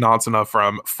to keep Natsume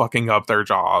from fucking up their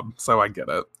job, so I get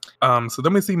it. So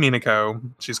then we see Minako.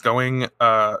 She's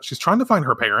trying to find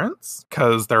her parents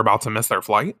because they're about to miss their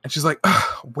flight. And she's like,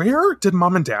 where did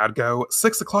mom and dad go?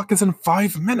 6 o'clock is in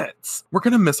 5 minutes. We're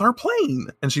going to miss our plane.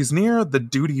 And she's near the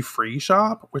duty-free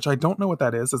shop, which I don't know what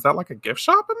that is. Is that like a gift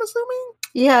shop, I'm assuming?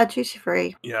 Yeah,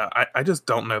 duty-free. Yeah, I just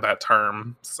don't know that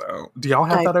term. So do y'all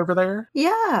have that over there?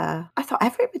 Yeah, I thought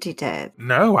everybody did.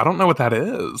 No, I don't know what that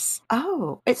is.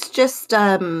 Oh, it's just,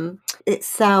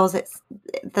 it's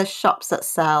the shops that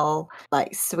sell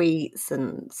like sweets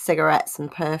and cigarettes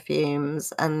and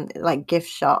perfumes and like gift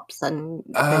shops and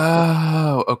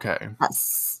okay,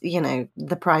 that's,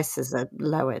 the prices are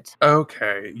lowered.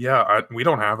 Okay, yeah, we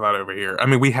don't have that over here. I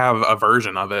mean, we have a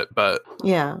version of it, but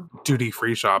yeah,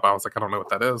 duty-free shop, I was like, I don't know what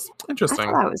that is.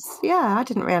 Interesting. I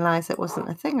didn't realize it wasn't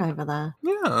a thing over there.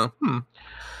 Yeah.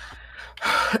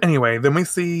 Anyway, then we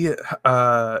see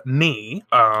Nee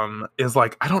is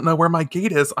like, I don't know where my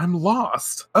gate is. I'm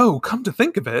lost. Oh, come to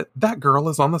think of it, that girl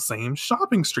is on the same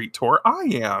shopping street tour I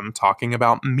am, talking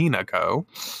about Minako.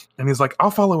 And he's like,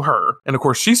 I'll follow her. And of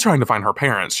course, she's trying to find her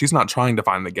parents. She's not trying to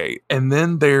find the gate. And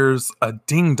then there's a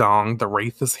ding dong. The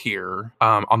Wraith is here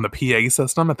on the PA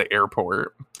system at the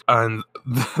airport. And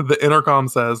the intercom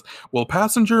says, will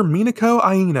passenger Minako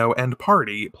Aino and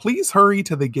party please hurry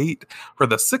to the gate for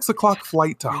the 6 o'clock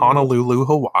flight to Honolulu,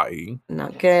 Hawaii?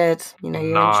 Not good. You're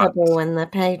in trouble when they're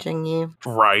paging you.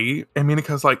 Right? And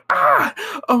Minako's like,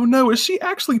 oh no, is she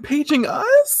actually paging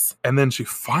us? And then she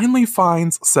finally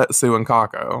finds Setsu and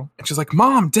Kako. And she's like,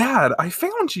 Mom, Dad, I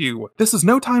found you. This is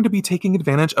no time to be taking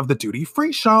advantage of the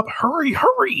duty-free shop. Hurry,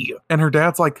 hurry. And her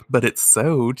dad's like, but it's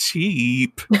so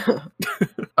cheap.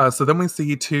 So then we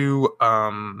see two,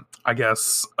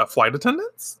 flight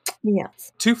attendants?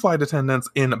 Yes. 2 flight attendants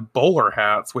in bowler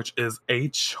hats, which is a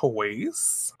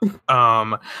choice.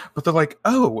 But they're like,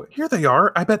 oh, here they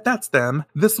are. I bet that's them.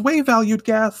 This way, valued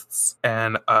guests.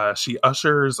 And she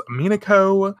ushers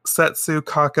Minako, Setsu,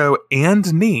 Kako,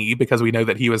 and Nee, because we know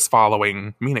that he was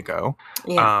following Minako,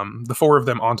 the 4 of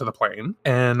them onto the plane.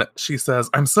 And she says,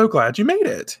 I'm so glad you made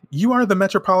it. You are the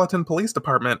Metropolitan Police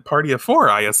Department party of 4,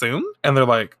 I assume. And they're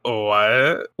like,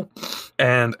 what?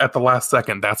 And at the last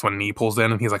second, that's when Nee pulls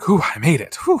in and he's like, whew, I made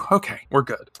it. Whew, okay, we're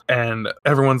good. And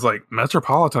everyone's like,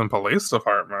 Metropolitan Police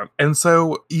Department. And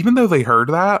so even though they heard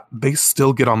that, they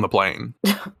still get on the plane,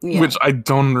 which I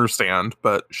don't understand,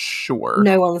 but sure.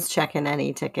 No one's checking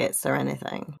any tickets or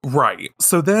anything. Right.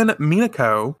 So then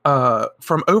Minako,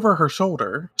 from over her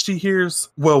shoulder, she hears,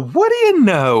 well, what do you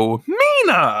know?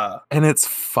 Mina! And it's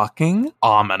fucking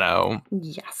Amino.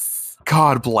 Yes.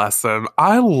 God bless him.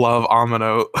 I love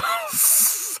Amino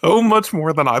so much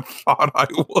more than I thought I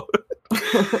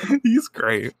would. He's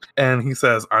great. And he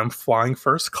says, I'm flying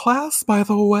first class, by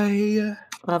the way.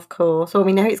 Of course. Well,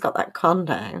 we know he's got that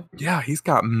condo. Yeah, he's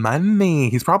got money.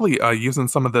 He's probably using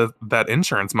some of that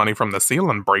insurance money from the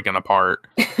ceiling breaking apart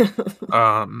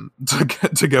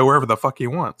to go wherever the fuck he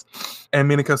wants. And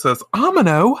Minako says,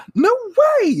 Amino, no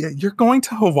way! You're going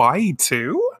to Hawaii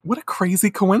too? What a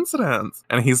crazy coincidence.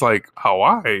 And he's like,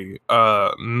 Hawaii?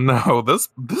 No, this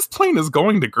plane is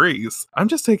going to Greece. I'm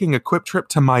just taking a quick trip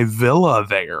to my villa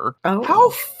there. Oh. How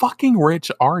fucking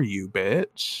rich are you,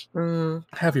 bitch? Mm.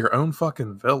 Have your own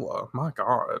fucking villa. My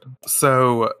God.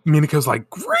 So Minako's like,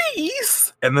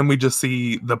 Greece? And then we just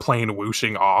see the plane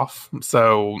whooshing off.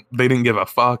 So they didn't give a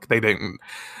fuck. They didn't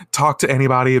talk to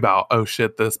anybody about, oh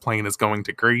shit, this plane is going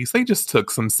to Greece. They just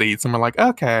took some seats and were like,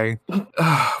 okay,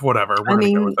 whatever. We're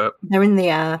going to go with it. They're in the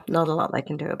air. Not a lot they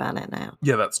can do about it now.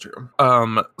 Yeah, that's true.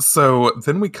 So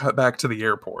then we cut back to the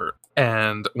airport.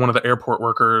 And one of the airport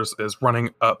workers is running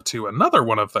up to another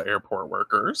one of the airport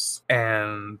workers.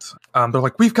 And they're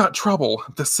like, we've got trouble.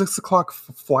 The 6 o'clock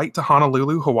flight to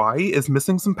Honolulu, Hawaii is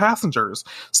missing some passengers.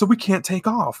 So we can't take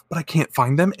off. But I can't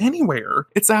find them anywhere.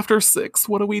 It's after 6.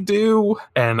 What do we do?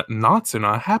 And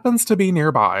Natsume happens to be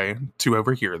nearby to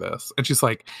overhear this. And she's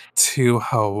like, to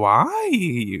Hawaii,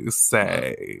 you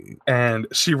say? And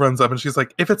she runs up and she's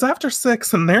like, if it's after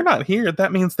 6 and they're not here,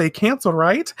 that means they canceled,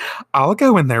 right? I'll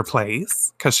go in their place.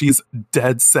 Because she's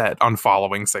dead set on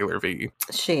following Sailor V.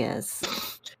 She is.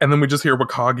 And then we just hear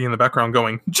Wakagi in the background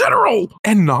going, General!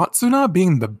 And Natsuna,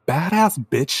 being the badass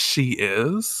bitch she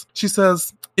is, she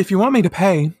says, if you want me to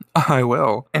pay, I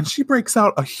will. And she breaks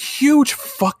out a huge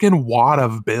fucking wad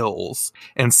of bills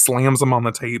and slams them on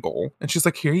the table. And she's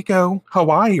like, here you go.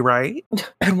 Hawaii, right?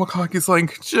 And Wakagi's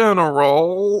like,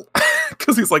 General.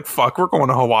 Because he's like, fuck, we're going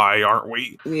to Hawaii, aren't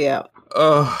we? Yeah.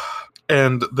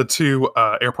 And the two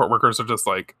airport workers are just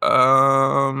like,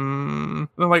 they're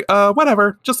like,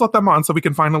 whatever, just let them on so we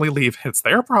can finally leave. It's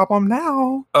their problem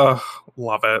now.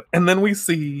 Love it. And then we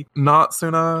see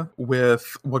Natsuna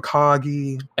with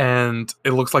Wakagi, and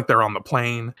it looks like they're on the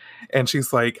plane. And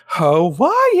she's like,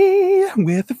 Hawaii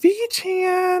with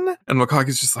V-Chan. And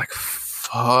Wakagi's just like,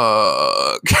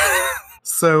 fuck.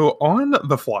 So on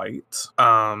the flight,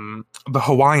 the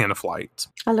Hawaiian flight.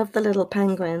 I love the little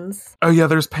penguins. Oh yeah,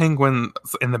 there's penguins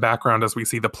in the background as we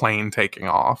see the plane taking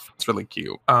off. It's really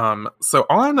cute. So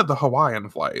on the Hawaiian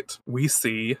flight, we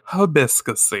see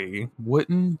Hibiscus.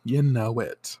 Wouldn't you know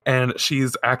it? And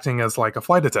she's acting as like a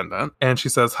flight attendant. And she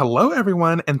says, hello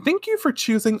everyone, and thank you for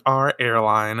choosing our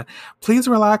airline. Please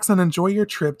relax and enjoy your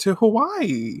trip to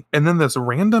Hawaii. And then this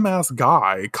random ass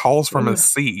guy calls from his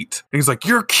seat. And he's like,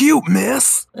 you're cute,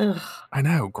 miss. Ugh. I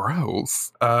know,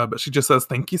 gross. But she just says,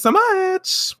 thank you so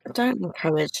much. Don't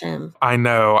encourage him. I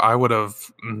know, I would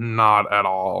have not at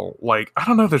all. Like, I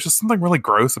don't know, there's just something really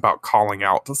gross about calling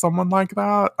out to someone like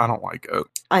that. I don't like it.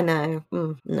 I know.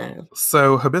 No.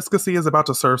 So Hibiscus is about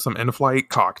to serve some in-flight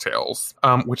cocktails,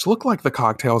 which look like the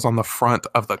cocktails on the front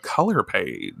of the color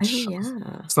page. Oh,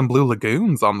 yeah. Some Blue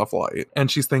Lagoons on the flight.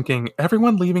 And she's thinking,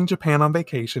 everyone leaving Japan on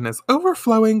vacation is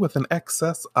overflowing with an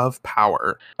excess of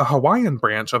power. A Hawaiian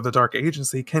branch of the Dark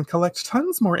Agency can collect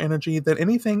tons more energy than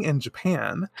anything in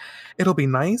Japan. It'll be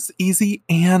nice, easy,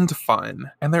 and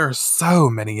fun. And there are so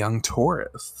many young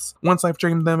tourists. Once I've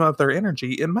drained them of their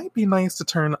energy, it might be nice to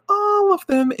turn all of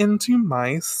them into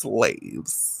my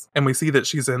slaves. And we see that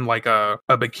she's in like a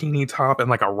bikini top and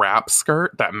like a wrap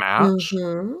skirt that match.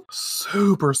 Mm-hmm.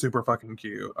 Super, super fucking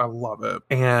cute. I love it.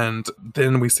 And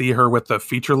then we see her with the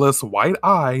featureless white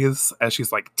eyes as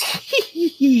she's like,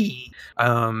 tee.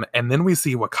 And then we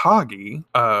see Wakagi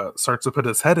starts to put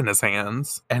his head in his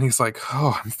hands, and he's like,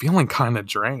 oh, I'm feeling kind of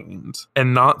drained.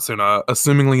 And Natsuna,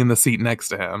 assumingly in the seat next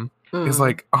to him, is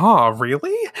like, oh,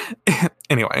 really?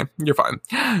 Anyway, you're fine.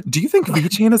 Do you think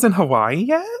V-Chan is in Hawaii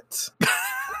yet?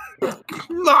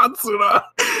 Natsuna.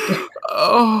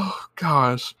 Oh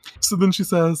gosh. So then she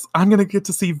says, I'm gonna get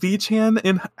to see V-Chan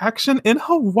in action in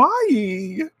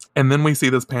Hawaii. And then we see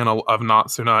this panel of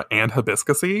Natsuna and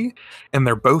Hibiscus, and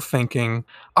they're both thinking,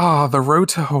 the road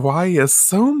to Hawaii is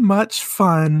so much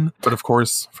fun. But of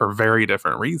course, for very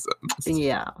different reasons.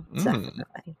 Yeah, definitely.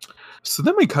 So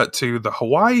then we cut to the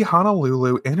Hawaii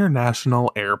Honolulu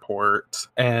International Airport,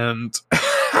 and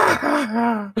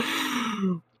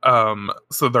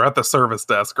so they're at the service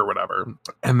desk or whatever,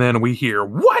 and then we hear,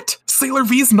 what? Sailor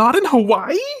V's not in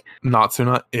Hawaii?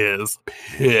 Natsuna is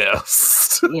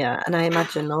pissed. Yeah, and I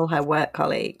imagine all her work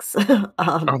colleagues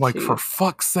are like, for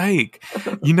fuck's sake.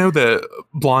 You know that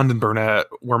Blonde and Brunette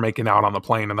were making out on the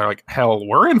plane, and they're like, hell,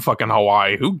 we're in fucking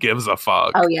Hawaii. Who gives a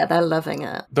fuck? Oh yeah, they're loving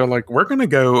it. They're like, we're gonna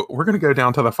go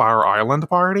down to the Fire Island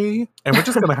party, and we're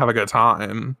just gonna have a good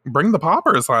time. Bring the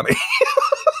poppers, honey.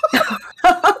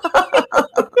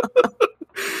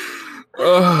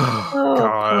 Oh,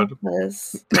 God.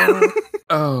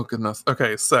 Oh, goodness.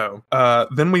 Okay, so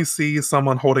then we see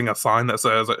someone holding a sign that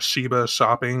says Shiba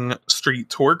Shopping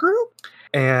Street Tour Group.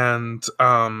 And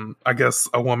I guess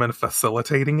a woman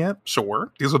facilitating it.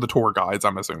 Sure. These are the tour guides,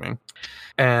 I'm assuming.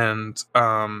 And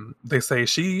they say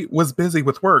she was busy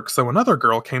with work, so another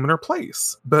girl came in her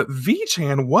place. But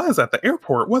V-Chan was at the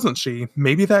airport, wasn't she?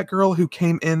 Maybe that girl who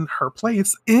came in her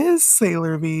place is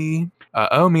Sailor V.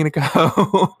 Uh-oh,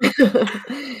 Minako.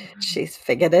 She's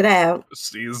figured it out.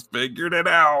 She's figured it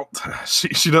out. She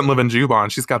doesn't live in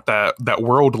Juban. She's got that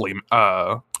worldly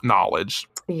knowledge.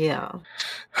 Yeah.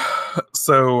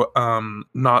 So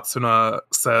Natsuna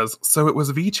says, so it was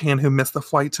V-Chan who missed the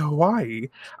flight to Hawaii.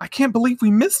 I can't believe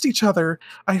we missed each other.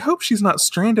 I hope she's not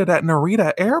stranded at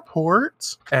Narita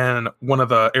Airport. And one of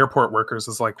the airport workers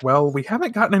is like, well, we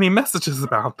haven't gotten any messages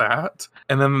about that.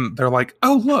 And then they're like,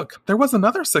 oh, look, there was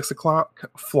another 6 o'clock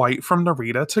flight from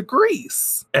Narita to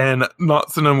Greece. And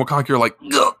Natsuna and Wakagi are like,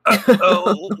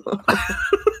 oh.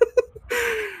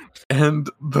 And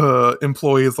the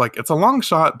employee is like, it's a long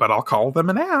shot, but I'll call them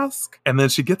and ask. And then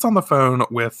she gets on the phone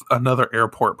with another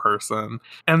airport person.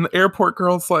 And the airport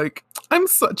girl's like, I'm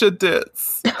such a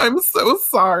ditz. I'm so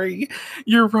sorry.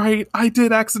 You're right. I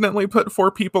did accidentally put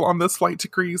 4 people on this flight to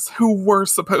Greece who were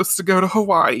supposed to go to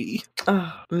Hawaii.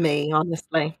 Oh, me,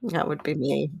 honestly. That would be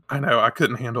me. I know. I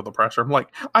couldn't handle the pressure. I'm like,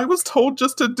 I was told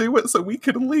just to do it so we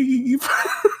could leave.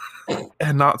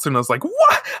 And Natsuna's like,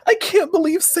 what? I can't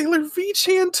believe Sailor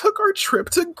V-chan took our trip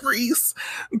to Greece.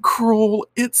 Cruel.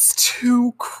 It's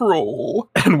too cruel.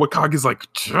 And Wakagi's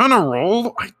like,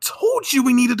 General, I told you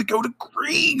we needed to go to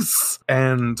Greece.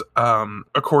 And,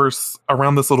 of course,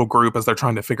 around this little group as they're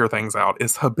trying to figure things out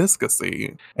is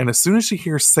Hibiscusy. And as soon as she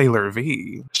hears Sailor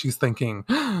V, she's thinking,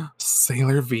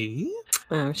 Sailor V?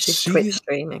 Oh, she's Twitch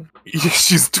streaming.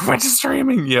 She's Twitch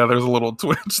streaming? Yeah, there's a little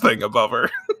Twitch thing above her.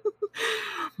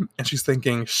 And she's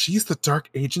thinking, she's the Dark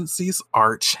Agency's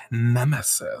arch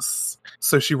nemesis.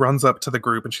 So she runs up to the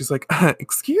group and she's like,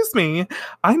 excuse me,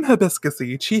 I'm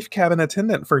Hibiscusy, chief cabin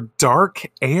attendant for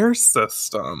Dark Air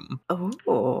System.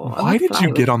 Oh, why did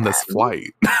you get on this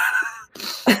flight?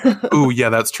 Ooh, yeah,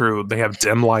 that's true. They have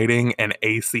dim lighting and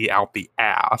AC out the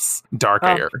ass. Dark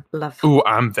air. Love. Ooh,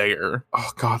 I'm there. Oh,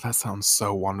 God, that sounds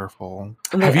so wonderful.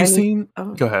 Have you seen...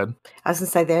 Oh. Go ahead. I was going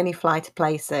to say, they only fly to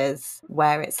places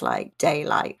where it's like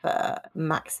daylight for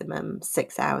maximum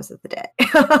 6 hours of the day.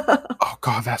 Oh,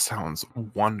 God, that sounds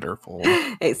wonderful.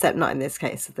 Except not in this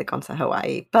case if they've gone to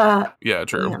Hawaii. But yeah,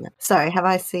 true. Yeah. Sorry, have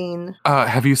I seen...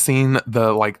 have you seen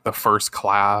the first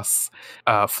class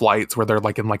flights where they're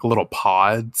like in like little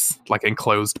pods, like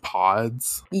enclosed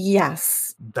pods?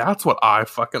 Yes. That's what I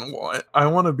fucking want. I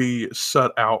want to be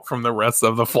shut out from the rest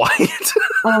of the flight.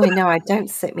 Oh, no, I don't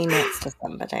sit me next to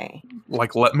somebody.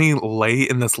 Like, let me lay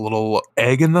in this little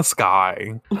egg in the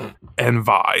sky and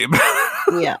vibe.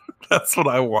 Yeah. That's what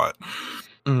I want.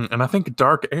 And I think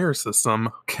Dark Air System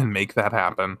can make that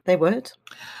happen. They would.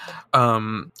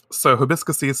 So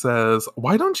Hibiscusy says,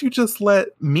 why don't you just let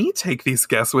me take these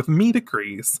guests with me to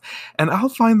Greece? And I'll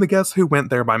find the guests who went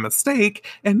there by mistake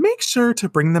and make sure to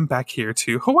bring them back here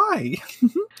to Hawaii.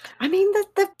 I mean,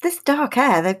 this Dark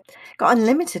Air, they've got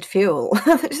unlimited fuel.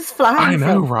 They're just flying. I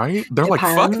know, right? They're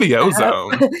Japan, like, fuck the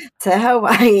ozone. To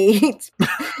Hawaii,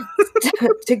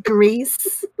 to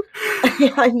Greece.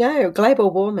 I know.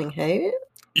 Global warming, who?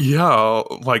 Yeah,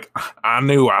 like, I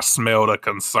knew I smelled a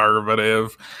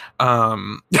conservative.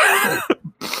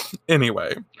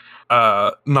 Anyway,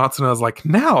 Natsuna's like,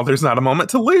 now there's not a moment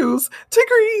to lose to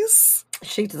Greece.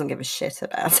 She doesn't give a shit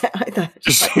about it either.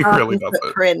 She like, really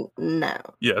doesn't. Print, no.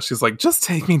 Yeah, she's like, just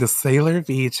take me to Sailor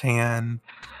V-chan.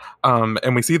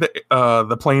 And we see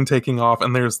the plane taking off,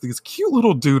 and there's these cute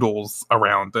little doodles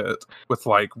around it with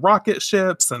like rocket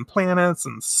ships and planets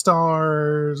and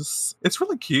stars. It's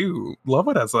really cute. Love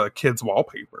it as a kid's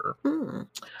wallpaper.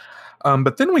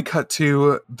 But then we cut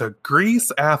to the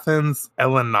Greece Athens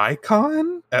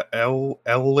Ellinikon. Ellinikon.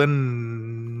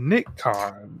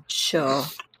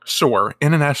 Sure,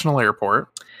 International Airport.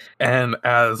 And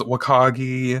as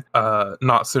Wakagi,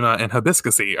 Natsuna, and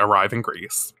Hibiscusy arrive in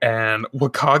Greece, and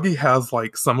Wakagi has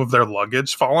like some of their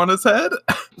luggage fall on his head,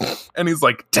 and he's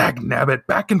like, dagnabbit,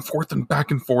 back and forth and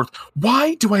back and forth.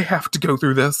 Why do I have to go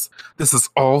through this? This is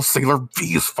all Sailor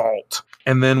V's fault.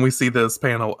 And then we see this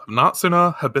panel of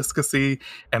Natsuna, Hibiscusy,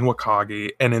 and Wakagi,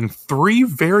 and in 3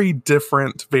 very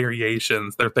different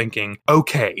variations, they're thinking,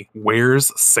 okay,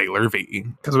 where's Sailor V?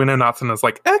 Because we know Natsuna's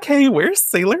like, okay, where's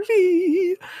Sailor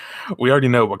V? We already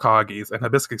know Wakagi's, and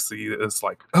Hibiscusy is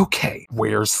like, okay,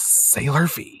 where's Sailor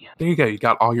V? There you go, you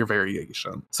got all your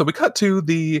variation. So we cut to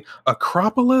the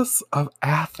Acropolis of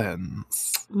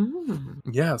Athens.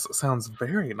 Yes, it sounds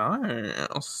very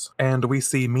nice. And we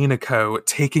see Minako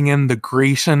taking in the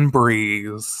Grecian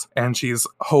breeze, and she's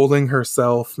holding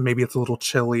herself. Maybe it's a little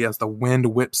chilly as the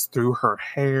wind whips through her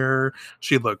hair.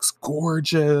 She looks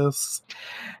gorgeous.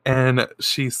 And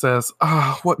she says,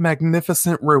 what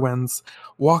magnificent ruins.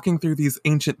 Walking through these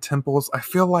ancient temples, I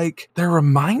feel like they're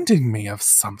reminding me of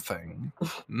something.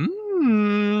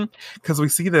 Because we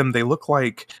see them, they look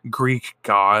like Greek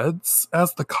gods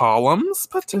as the columns,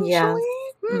 potentially.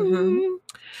 Yeah.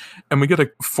 And we get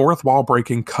a fourth wall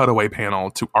breaking cutaway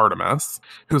panel to Artemis,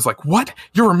 who's like, what?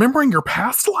 You're remembering your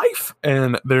past life?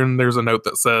 And then there's a note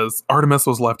that says, Artemis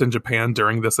was left in Japan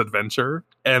during this adventure.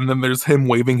 And then there's him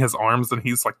waving his arms, and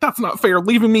he's like, that's not fair,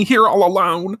 leaving me here all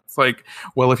alone. It's like,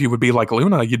 well, if you would be like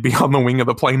Luna, you'd be on the wing of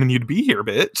the plane and you'd be here,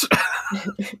 bitch.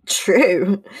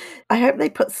 True. I hope they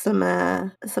put some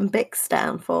Bics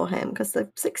down for him, because the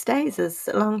 6 days is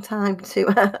a long time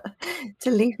to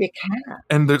leave your cat.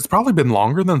 And it's probably been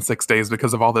longer than 6 days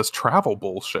because of all this travel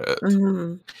bullshit.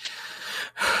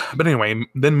 But anyway,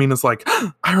 then Mina's like,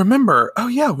 I remember. Oh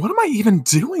yeah, what am I even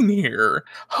doing here?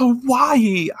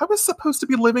 Hawaii. I was supposed to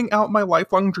be living out my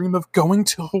lifelong dream of going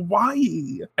to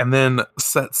Hawaii. And then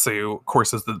Setsu, of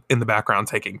course, is in the background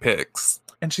taking pics.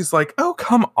 And she's like, oh,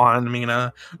 come on,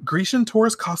 Mina. Grecian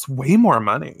tours cost way more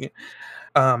money.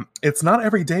 It's not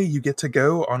every day you get to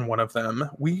go on one of them.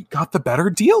 We got the better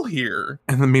deal here.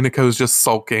 And then Minako's just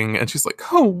sulking and she's like,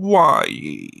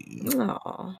 Hawaii.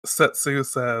 Aww. Setsu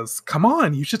says, come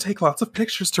on, you should take lots of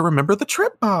pictures to remember the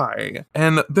trip by.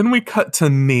 And then we cut to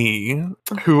Nee,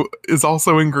 who is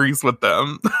also in Greece with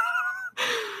them.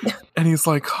 And he's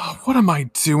like, oh, what am I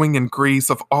doing in Greece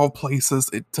of all places?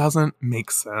 It doesn't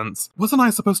make sense. Wasn't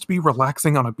I supposed to be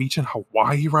relaxing on a beach in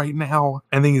Hawaii right now?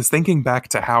 And then he's thinking back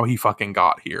to how he fucking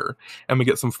got here. And we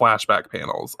get some flashback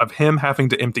panels of him having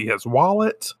to empty his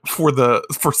wallet for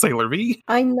Sailor V.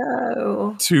 I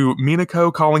know. To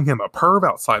Minako calling him a perv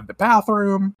outside the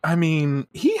bathroom. I mean,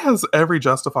 he has every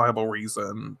justifiable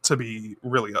reason to be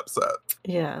really upset.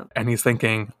 Yeah. And he's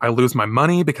thinking, I lose my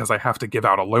money because I have to give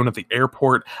out a loan at the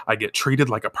airport. I get treated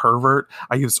like a pervert.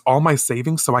 I used all my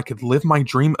savings so I could live my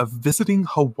dream of visiting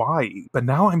Hawaii. But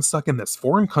now I'm stuck in this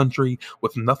foreign country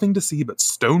with nothing to see but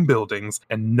stone buildings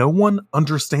and no one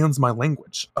understands my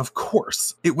language. Of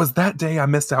course, it was that day I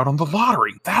missed out on the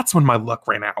lottery. That's when my luck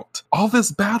ran out. All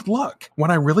this bad luck.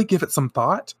 When I really give it some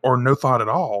thought, or no thought at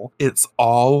all, it's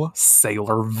all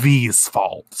Sailor V's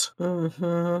fault.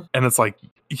 Mm-hmm. And it's like,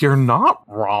 you're not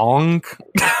wrong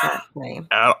Exactly.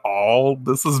 at all.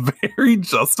 This is very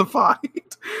justified.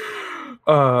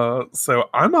 So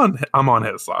I'm on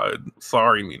his side.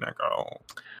 Sorry, Minako.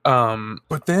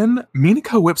 But then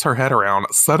Minako whips her head around.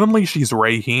 Suddenly she's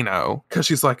Rei Hino because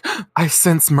she's like, I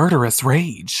sense murderous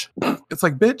rage. It's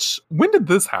like, bitch, when did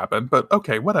this happen? But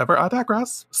okay, whatever, I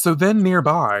digress. So then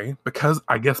nearby, because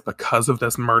of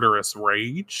this murderous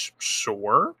rage,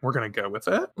 sure, we're gonna go with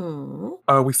it.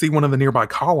 We see one of the nearby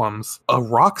columns. A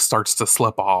rock starts to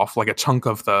slip off, like a chunk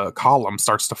of the column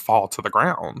starts to fall to the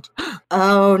ground.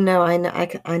 Oh no, I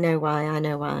know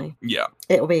why. Yeah.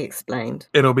 It'll be explained.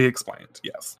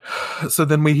 Yes. So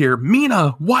then we hear,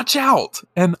 Mina, watch out!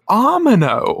 And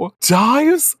Amino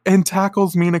dives and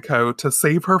tackles Minako to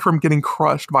save her from getting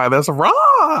crushed by this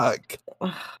rock.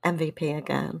 MVP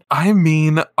again. I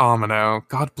mean, Amino,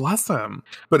 God bless him.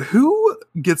 But who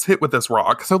gets hit with this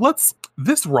rock?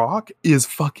 This rock is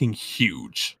fucking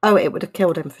huge. Oh, it would have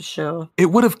killed him for sure.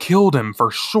 It would have killed him for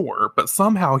sure, but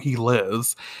somehow he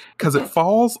lives because it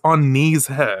falls on Nee's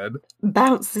head.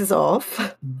 Bounces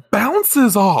off,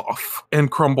 and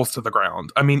crumbles to the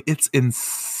ground. I mean, it's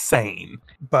insane.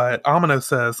 But Amino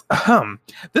says,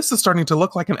 this is starting to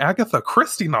look like an Agatha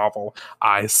Christie novel.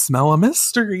 I smell a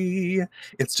mystery.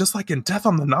 It's just like in Death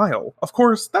on the Nile. Of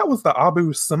course, that was the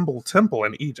Abu Simbel temple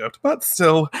in Egypt, but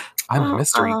still, I'm a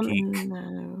mystery geek.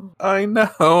 No. I know.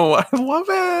 I love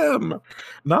him.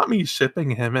 Not me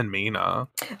shipping him and Mina.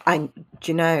 Do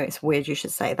you know, it's weird you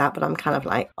should say that, but I'm kind of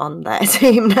like on their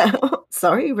team now.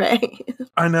 Sorry, Ray.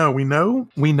 I know. We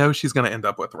know she's going to end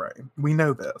up with Ray. We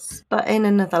know this. But in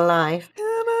another life. In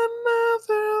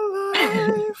another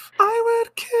life, I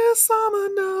would kiss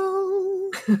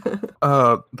Amino.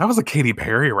 That was a Katy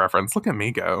Perry reference. Look at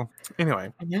me go.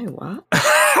 Anyway. I know what.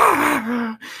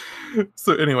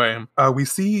 So anyway, we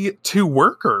see two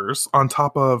workers on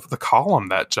top of the column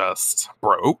that just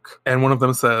broke. And one of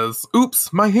them says,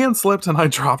 oops, my hand slipped and I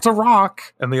dropped a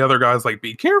rock. And the other guy's like,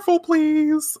 be careful,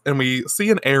 please. And we see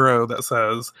an arrow that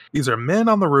says, these are men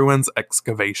on the ruins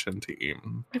excavation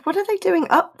team. What are they doing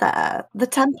up there? The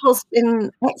temple's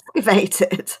been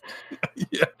excavated.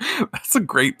 Yeah, that's a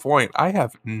great point. I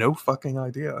have no fucking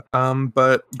idea.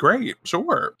 But great,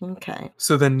 sure. Okay.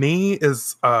 So then Nee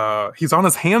is, he's on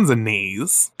his hands and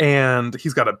knees, and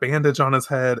he's got a bandage on his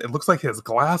head. It looks like his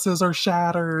glasses are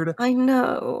shattered. I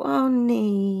know. Oh,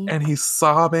 Nee. And he's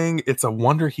sobbing. It's a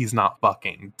wonder he's not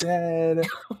fucking dead.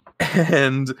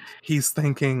 And he's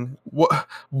thinking,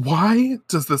 why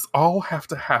does this all have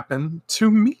to happen to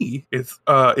me? It's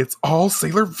all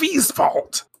Sailor V's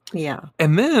fault. Yeah.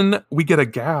 And then we get a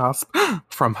gasp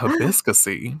from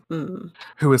Hibiscusy,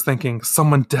 who is thinking,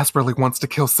 someone desperately wants to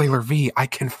kill Sailor V. I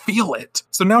can feel it.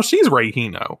 So now she's Rei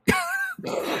Hino.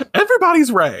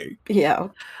 Everybody's Ray. Yeah.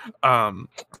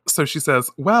 So she says,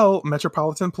 well,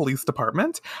 Metropolitan Police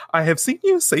Department, I have seen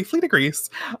you safely to Greece.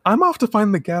 I'm off to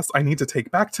find the guests I need to take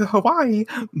back to Hawaii.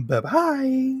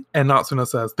 Bye-bye. And Natsuno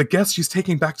says, the guests she's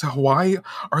taking back to Hawaii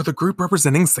are the group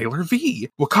representing Sailor V.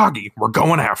 Wakagi, we're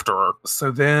going after her.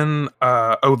 So then,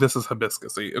 this is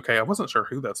Hibiscusy. Okay, I wasn't sure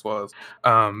who this was.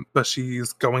 But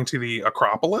she's going to the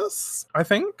Acropolis, I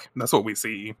think. That's what we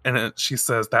see. And she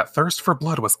says, that thirst for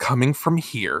blood was coming from from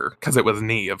here, because it was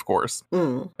Nee, of course.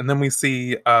 Mm. And then we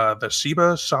see the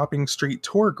Sheba Shopping Street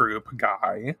tour group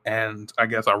guy and I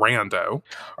guess a rando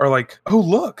are like, oh,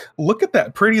 look at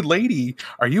that pretty lady.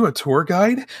 Are you a tour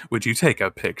guide? Would you take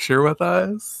a picture with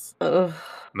us? Ugh.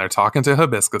 And they're talking to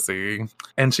Hibiscusy.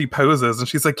 And she poses and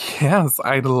she's like, yes,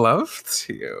 I'd love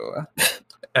to.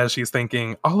 As she's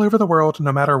thinking, all over the world,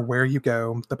 no matter where you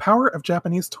go, the power of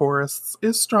Japanese tourists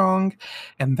is strong,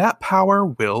 and that power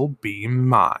will be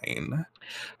mine.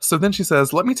 So then she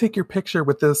says, let me take your picture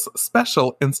with this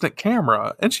special instant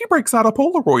camera. And she breaks out a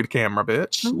Polaroid camera,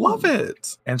 bitch. Love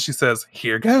it. And she says,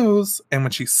 here goes. And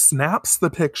when she snaps the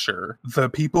picture, the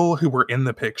people who were in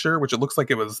the picture, which it looks like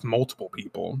it was multiple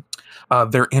people,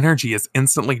 their energy is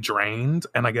instantly drained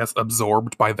and I guess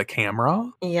absorbed by the camera.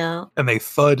 Yeah. And they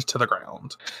thud to the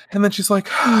ground. And then she's like,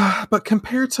 but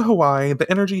compared to Hawaii,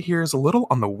 the energy here is a little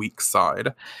on the weak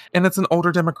side. And it's an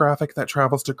older demographic that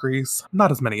travels to Greece,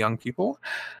 not as many young people.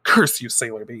 Curse you,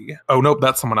 Sailor V. Oh, nope,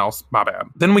 that's someone else. My bad.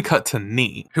 Then we cut to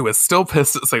Nee, who is still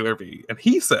pissed at Sailor V, and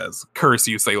he says, curse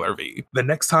you, Sailor V. The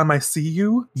next time I see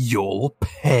you, you'll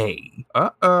pay.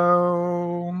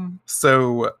 Uh-oh.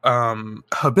 So,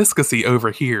 Hibiscusy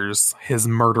overhears his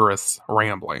murderous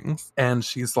ramblings, and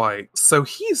she's like, so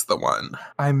he's the one.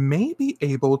 I may be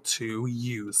able to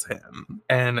use him.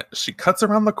 And she cuts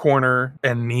around the corner,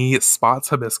 and Nee spots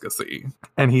Hibiscusy,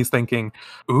 and he's thinking,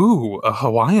 ooh, a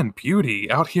Hawaiian beauty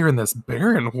out here in this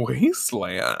barren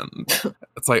wasteland.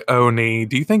 It's like, oh, Nee,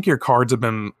 do you think your cards have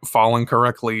been falling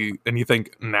correctly? And you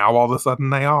think now all of a sudden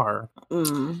they are.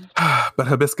 But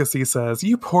Hibiscusy says,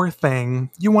 you poor thing.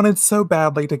 You wanted so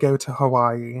badly to go to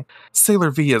Hawaii.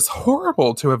 Sailor V is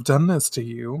horrible to have done this to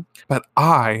you, but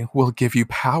I will give you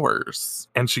powers.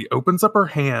 And she opens up her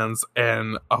hands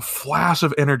and a flash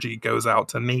of energy goes out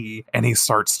to Nee and he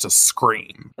starts to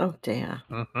scream. Oh, dear.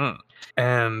 Mm-hmm.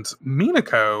 And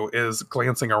Minako is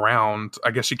glancing around. I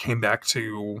guess she came back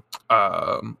to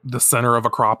the center of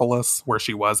Acropolis where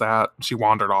she was at. She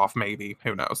wandered off, maybe.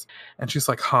 Who knows? And she's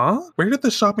like, huh? Where did the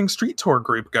shopping street tour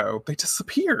group go? They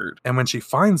disappeared. And when she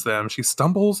finds them, she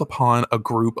stumbles upon a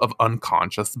group of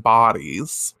unconscious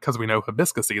bodies. Because we know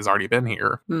Hibiscusy has already been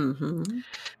here. Mm-hmm.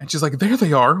 And she's like, there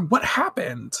they are. What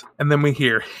happened? And then we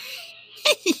hear...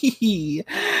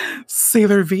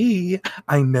 Sailor V,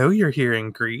 I know you're here in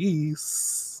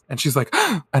Greece. And she's like,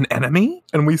 an enemy?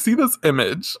 And we see this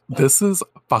image. This is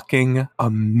fucking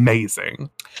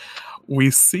amazing. We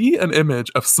see an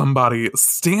image of somebody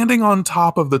standing on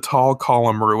top of the tall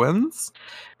column ruins.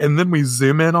 And then we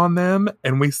zoom in on them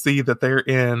and we see that they're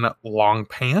in long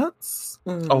pants,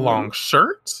 a long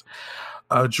shirt,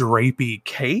 a drapey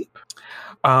cape,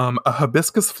 a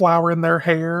hibiscus flower in their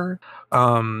hair,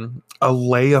 a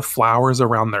lei of flowers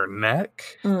around their neck.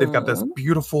 They've got this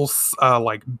beautiful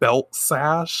like belt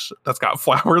sash that's got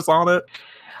flowers on it.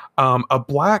 A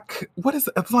black, what is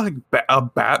it? It's like a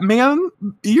Batman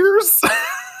ears.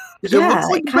 It looks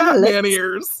like Batman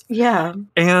ears. Yeah.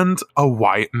 And a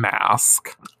white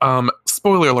mask.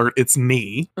 Spoiler alert, it's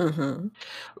Nee.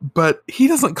 But he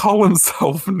doesn't call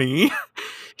himself Nee.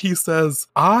 He says,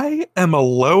 I am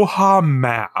Aloha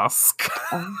Mask.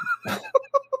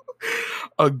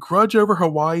 A grudge over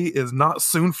Hawaii is not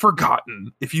soon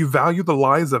forgotten. If you value the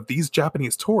lives of these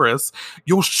Japanese tourists,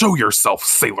 you'll show yourself,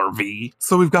 Sailor V.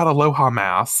 So we've got Aloha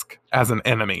Mask as an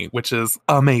enemy, which is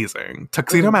amazing.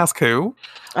 Tuxedo Mask who?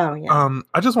 Oh, yeah.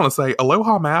 I just want to say,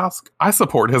 Aloha Mask, I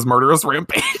support his murderous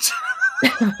rampage.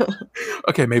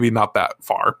 Okay, maybe not that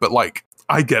far, but like,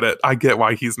 I get it. I get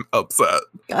why he's upset.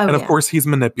 And of course, he's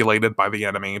manipulated by the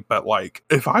enemy. But like,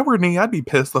 if I were Nee, I'd be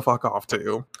pissed the fuck off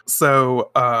too.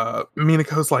 So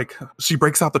Minako's like, she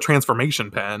breaks out the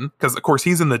transformation pen. Because of course,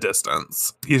 he's in the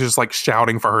distance. He's just like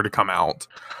shouting for her to come out.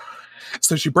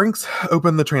 So she breaks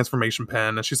open the transformation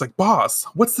pen and she's like, boss,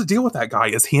 what's the deal with that guy?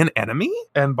 Is he an enemy?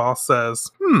 And boss says,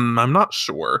 I'm not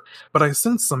sure, but I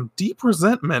sense some deep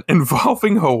resentment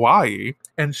involving Hawaii.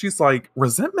 And she's like,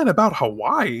 resentment about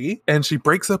Hawaii? And she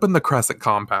breaks open the Crescent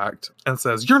Compact and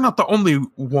says, you're not the only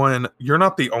one. You're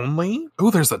not the only.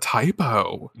 Oh, there's a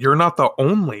typo. You're not the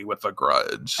only with a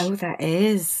grudge. Oh, that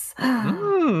is. But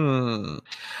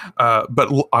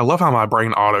I love how my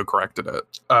brain auto-corrected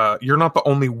it. You're not the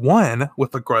only one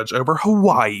with a grudge over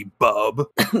Hawaii, bub.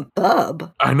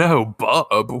 Bub? I know,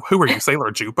 bub. Who are you,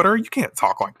 Sailor Jupiter? You can't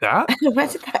talk like that. Where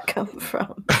did that come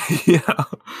from? Yeah.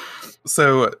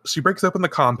 So she breaks open the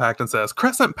compact and says,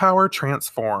 Crescent Power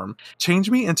Transform.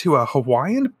 Change me into a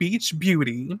Hawaiian beach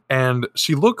beauty. And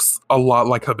she looks a lot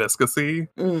like Hibiscusy.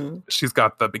 She's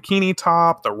got the bikini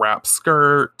top, the wrap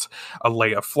skirt, a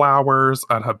lei of flowers,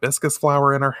 a hibiscus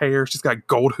flower in her hair. She's got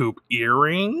gold hoop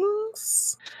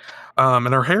earrings.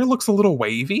 And her hair looks a little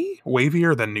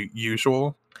wavier than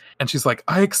usual. And she's like,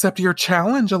 I accept your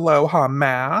challenge, Aloha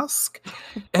Mask.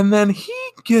 And then he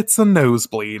gets a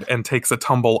nosebleed and takes a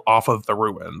tumble off of the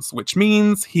ruins, which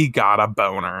means he got a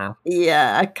boner.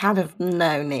 Yeah, I kind of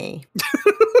know me.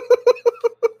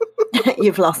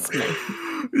 You've lost me.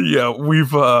 Yeah,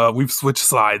 we've switched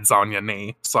sides on you,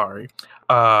 Nee. Sorry.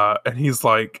 And he's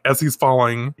like, as he's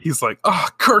falling, he's like,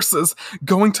 curses!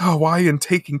 Going to Hawaii and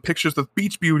taking pictures of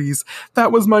beach beauties.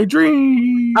 That was my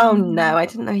dream. Oh no, I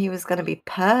didn't know he was going to be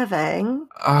perving.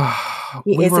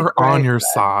 We were on your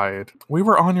side. We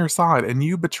were on your side, and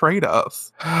you betrayed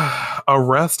us.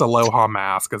 Arrest Aloha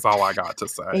Mask is all I got to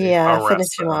say. Yeah,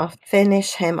 finish him off.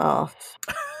 Finish him off.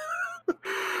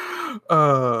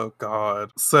 Oh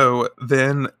God. So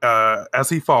then as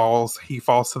he falls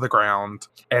to the ground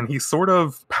and he's sort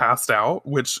of passed out,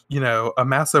 which, a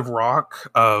massive rock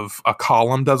of a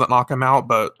column doesn't knock him out,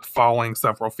 but falling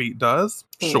several feet does.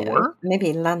 Sure. Maybe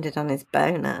he landed on his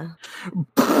boner.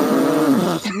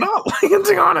 Not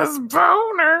landing on his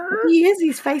boner. He is,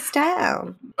 he's face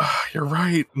down. You're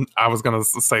right. I was going to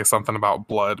say something about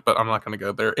blood, but I'm not going to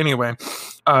go there. Anyway,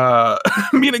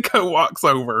 Minako walks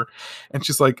over and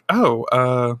she's like,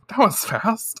 that was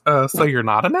fast. So you're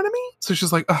not an enemy? So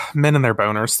she's like, men and their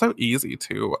boners, so easy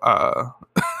to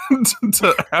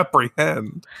to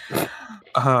apprehend.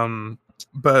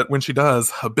 But when she does,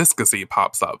 Hibiscusy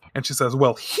pops up and she says,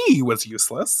 well, he was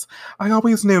useless. I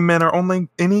always knew men are only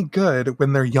any good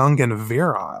when they're young and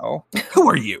virile. Who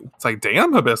are you? It's like,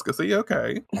 damn, Hibiscusy,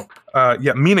 okay.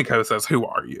 Minako says, who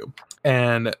are you?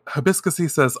 And Hibiscusy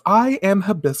says, I am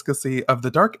Hibiscusy of the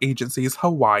Dark Agency's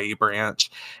Hawaii branch.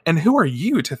 And who are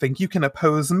you to think you can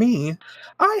oppose me?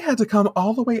 I had to come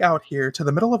all the way out here to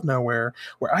the middle of nowhere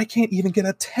where I can't even get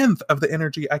a tenth of the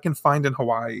energy I can find in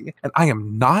Hawaii. And I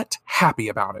am not happy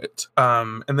about it.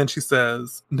 And then she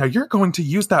says, now you're going to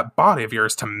use that body of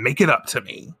yours to make it up to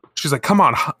me. She's like, come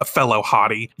on, fellow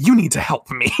hottie, you need to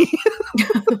help me.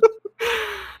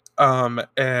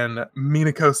 And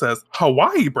Minako says,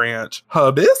 Hawaii branch,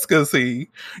 Hibiscusy,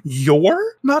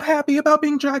 you're not happy about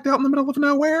being dragged out in the middle of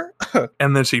nowhere?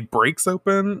 And then she breaks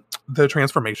open the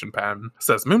transformation pen,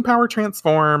 says moon power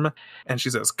transform, and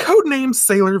she says, codename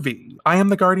Sailor V. I am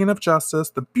the guardian of justice,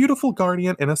 the beautiful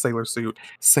guardian in a sailor suit.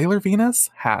 Sailor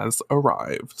Venus has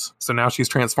arrived. So now she's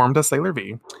transformed as Sailor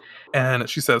V. And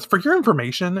she says, for your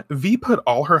information, V put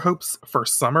all her hopes for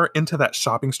summer into that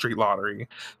shopping street lottery.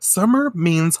 Summer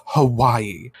means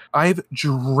Hawaii. I've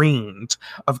dreamed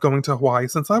of going to Hawaii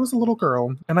since I was a little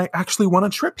girl, and I actually won a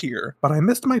trip here, but I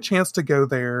missed my chance to go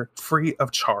there free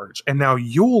of charge. And now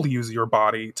you'll use your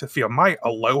body to feel my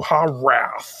aloha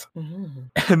wrath.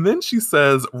 And then she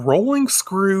says, rolling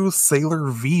screw Sailor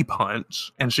V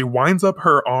punch. And she winds up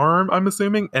her arm, I'm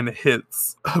assuming, and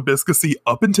hits Hibiscusy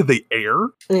up into the air.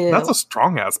 Yeah. That's a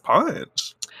strong ass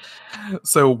punch.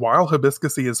 So while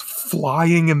Hibiscusy is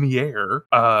flying in the air,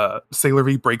 Sailor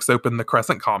V breaks open the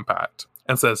Crescent Compact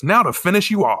and says, now to finish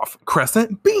you off,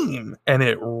 Crescent Beam. And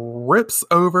it rips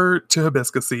over to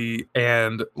Hibiscusy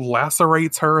and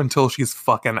lacerates her until she's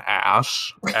fucking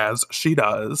ash, as she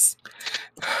does.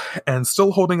 And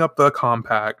still holding up the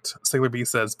compact, Sailor V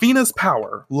says, Venus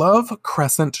power, love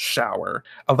Crescent shower.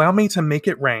 Allow me to make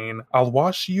it rain. I'll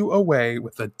wash you away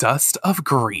with the dust of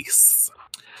Greece.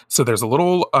 So there's a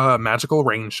little magical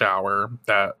rain shower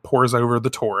that pours over the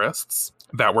tourists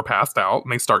that were passed out,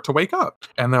 and they start to wake up.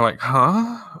 And they're like,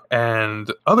 huh?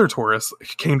 And other tourists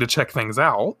came to check things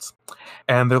out.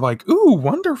 And they're like, ooh,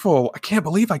 wonderful. I can't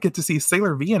believe I get to see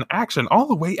Sailor V in action all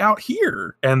the way out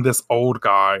here. And this old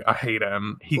guy, I hate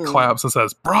him. He claps and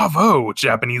says, bravo,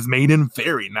 Japanese maiden,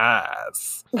 very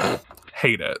nice.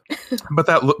 Hate it. But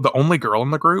the only girl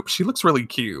in the group, she looks really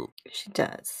cute. She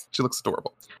does. She looks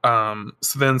adorable.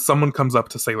 So then someone comes up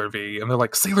to Sailor V and they're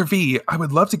like, Sailor V, I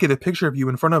would love to get a picture of you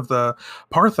in front of the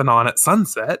Parthenon at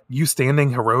sunset. You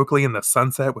standing heroically in the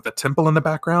sunset with a temple in the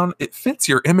background. It fits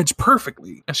your image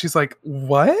perfectly. And she's like,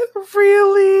 what?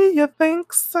 Really? You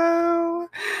think so?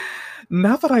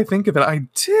 Now that I think of it, I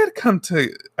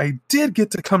did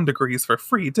get to come to Greece for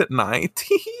free, didn't I?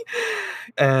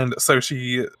 And so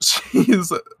she's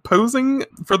posing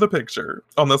for the picture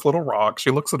on this little rock.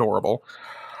 She looks adorable.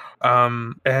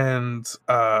 And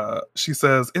she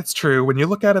says, it's true. When you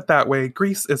look at it that way,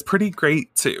 Greece is pretty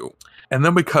great too. And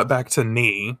then we cut back to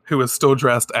Nee, who is still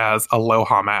dressed as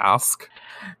Aloha Mask.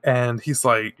 And he's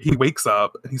like, he wakes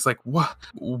up and he's like,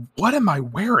 what am I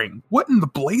wearing? What in the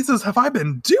blazes have I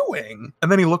been doing?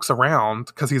 And then he looks around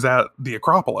because he's at the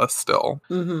Acropolis still.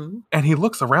 Mm-hmm. And he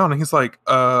looks around and he's like,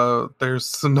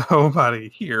 there's nobody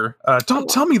here. Don't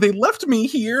tell me they left me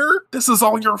here. This is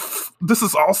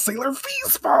all Sailor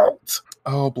V's fault.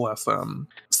 Oh, bless him.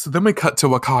 So then we cut to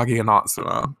Wakagi and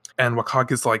Natsuna. And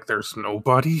Wakagi's like, there's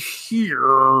nobody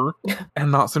here.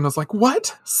 And Natsuna's like,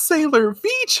 what? Sailor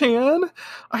V-chan?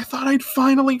 I thought I'd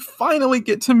finally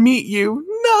get to meet you.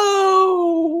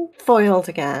 No! Foiled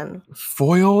again.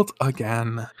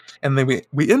 And then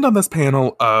we end on this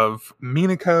panel of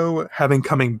Minako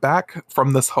coming back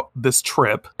from this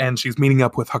trip, and she's meeting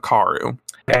up with Hikaru.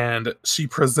 And she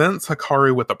presents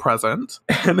Hikaru with a present.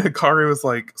 And Hikaru is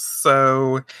like,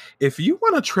 so if you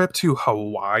want a trip to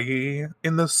Hawaii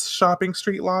in this shopping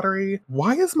street lottery,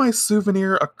 why is my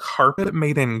souvenir a carpet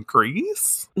made in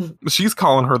Greece? She's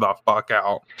calling her the fuck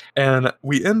out. And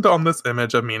we end on this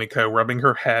image of Minako rubbing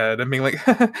her head and being like,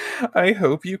 I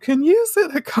hope you can use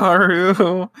it,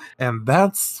 Hikaru. And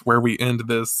that's where we end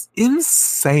this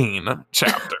insane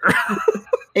chapter.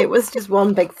 It was just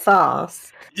one big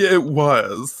farce. Yeah, it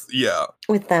was. Yeah.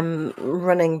 With them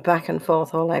running back and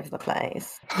forth all over the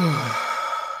place.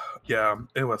 Yeah,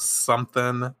 it was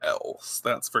something else.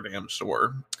 That's for damn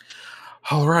sure.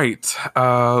 All right.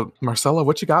 Marcella,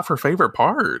 what you got for favorite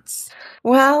parts?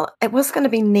 Well, it was going to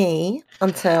be knee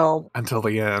until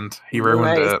the end. He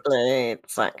ruined it.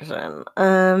 Section.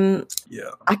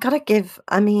 Yeah. I gotta give,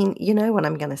 you know what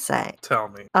I'm going to say. Tell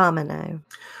me. Amino.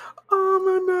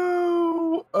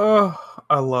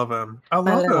 I love him.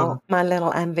 My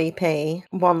little MVP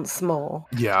once more.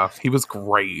 Yeah, he was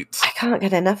great. I can't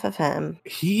get enough of him.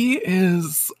 He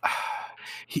is...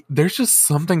 there's just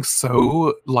something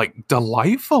so,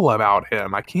 delightful about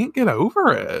him. I can't get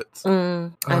over it.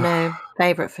 I know.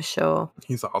 Favorite for sure.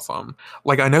 He's awesome.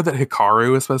 I know that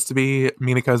Hikaru is supposed to be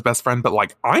Minako's best friend, but,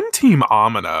 I'm Team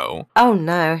Amino. Oh,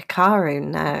 no. Hikaru,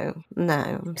 no. No,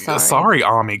 I'm sorry. Sorry,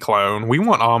 Ami clone. We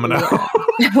want Amino.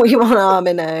 Yeah. We want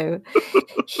Amino.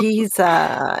 He's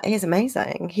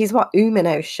amazing. He's what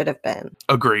Umino should have been.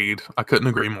 Agreed. I couldn't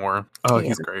agree more. Oh, yeah.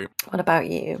 He's great. What about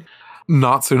you?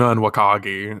 Natsuna and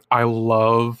Wakagi. I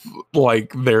love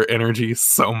their energy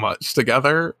so much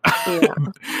together. Yeah.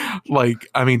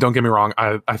 Don't get me wrong.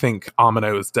 I think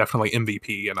Amino is definitely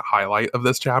MVP and a highlight of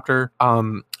this chapter.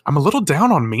 I'm a little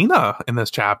down on Mina in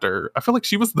this chapter. I feel like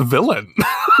she was the villain.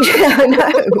 Yeah, I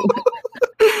know.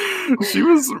 She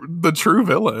was the true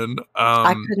villain.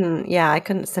 I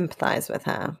couldn't sympathize with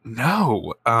her.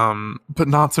 No. But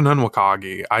Natsuna and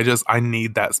Wakagi. I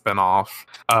need that spinoff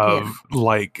of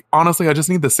honestly, I just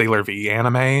need the Sailor V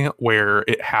anime where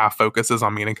it half focuses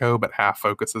on Minako but half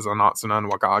focuses on Natsuna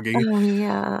and Wakagi. Oh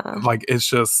yeah. It's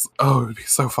just it'd be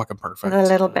so fucking perfect. With a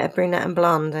little bit of brunette and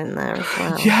blonde in there as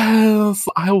well. Yes,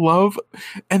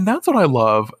 and that's what I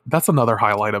love. That's another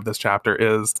highlight of this chapter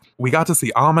is we got to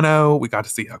see Amino, we got to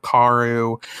see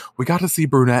Hikaru, we got to see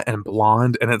brunette and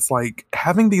blonde, and it's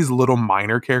having these little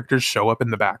minor characters show up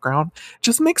in the background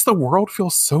just makes the world feel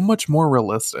so much more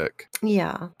realistic.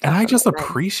 Yeah. Definitely. And I just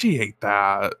appreciate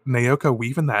that Naoko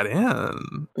weaving that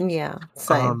in. Yeah.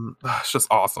 Same. It's just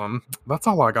awesome. That's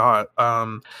all I got.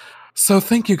 So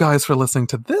thank you guys for listening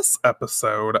to this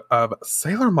episode of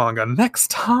Sailor Manga.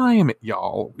 Next time,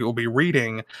 y'all, we will be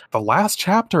reading the last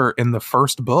chapter in the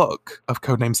first book of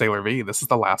Codename Sailor V. This is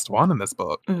the last one in this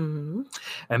book. Mm-hmm.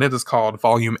 And it is called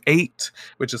Volume 8,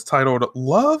 which is titled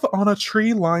Love on a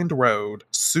Tree-Lined Road,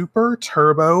 Super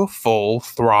Turbo Full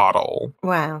Throttle.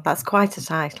 Wow, that's quite a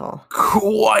title.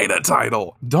 Quite a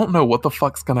title. Don't know what the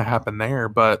fuck's gonna happen there,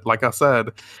 but like I said,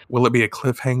 will it be a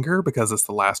cliffhanger because it's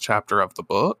the last chapter of the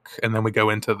book? And then we go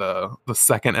into the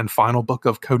second and final book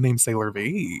of Codename Sailor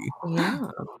V. Yeah.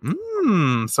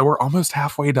 So we're almost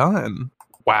halfway done.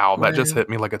 Wow, that just hit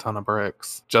me like a ton of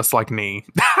bricks. Just like me.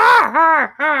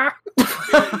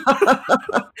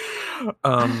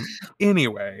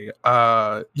 Anyway,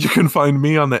 you can find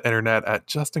me on the internet at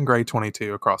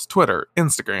JustinGray22 across Twitter,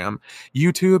 Instagram,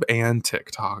 YouTube, and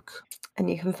TikTok. And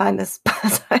you can find us...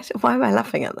 Why am I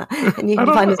laughing at that? And you can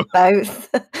find us both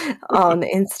on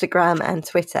Instagram and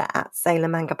Twitter at Sailor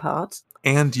Manga Pod.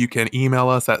 And you can email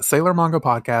us at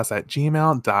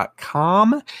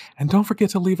sailormangapodcast@gmail.com. And don't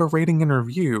forget to leave a rating and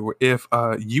review if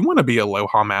you want to be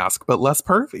Aloha Mask, but less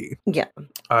pervy. Yeah.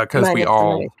 Because we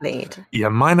all... Nosebleed. Yeah,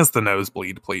 minus the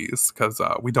nosebleed, please, because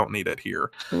we don't need it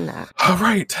here. No. All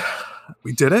right.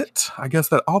 We did it. I guess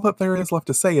that all that there is left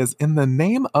to say is in the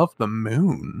name of the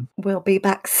moon. We'll be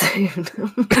back soon.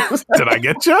 Did I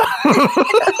get you?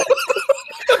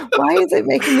 Why is it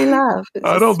making me laugh?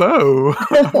 I don't know.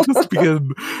 I'm just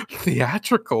being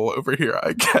theatrical over here,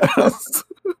 I guess.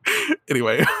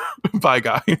 Anyway, bye,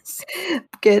 guys.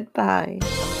 Goodbye.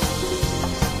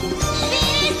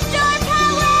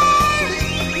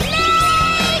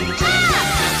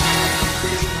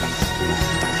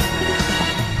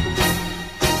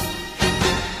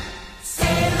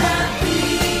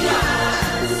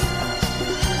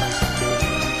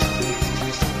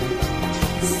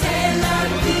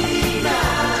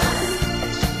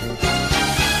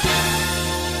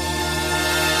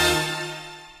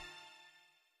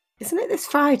 Isn't it this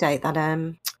Friday that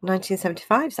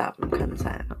 1975's album comes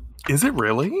out? Is it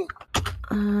really?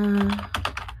 I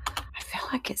feel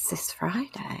like it's this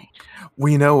Friday.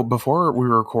 We know before we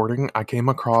were recording, I came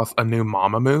across a new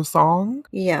Mamamoo song.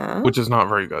 Yeah. Which is not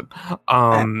very good.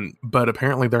 But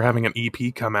apparently they're having an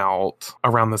EP come out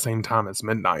around the same time as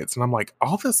Midnight's. And I'm like,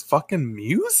 all this fucking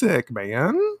music,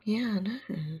 man. Yeah, I know.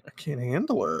 I can't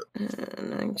handle it.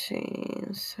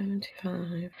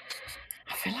 1975.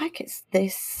 I feel like it's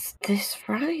this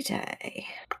Friday.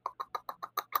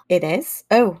 It is.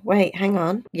 Oh, wait, hang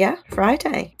on. Yeah,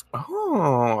 Friday.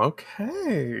 Oh,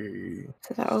 okay.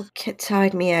 So that'll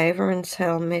tide me over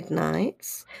until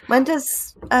Midnight's. When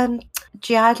does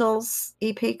G-Idol's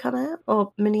EP come out?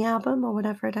 Or mini album or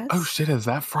whatever it is? Oh shit, is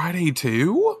that Friday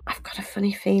too? I've got a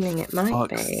funny feeling it might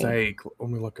Fuck's be. sake. Let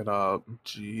me look it up.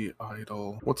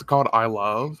 G-Idol. What's it called? I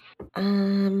Love?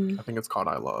 I think it's called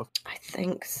I Love. I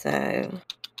think so.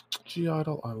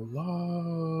 G-Idol, I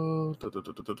Love.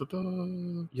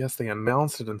 Yes, they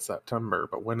announced it in September,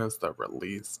 but when is the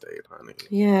release date, honey?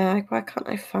 Yeah, why can't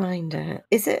I find it?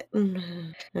 Is it? No,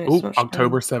 it's not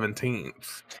October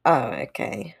 17th. Oh,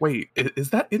 okay. Wait,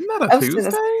 isn't that a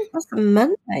Tuesday? That's a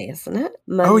Monday, isn't it?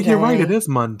 Monday. Oh, you're right, it is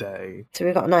Monday. So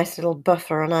we've got a nice little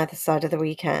buffer on either side of the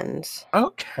weekend.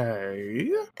 Okay.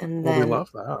 And then we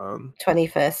love that.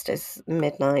 21st is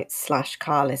Midnight /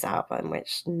 Carly's album,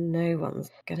 which no one's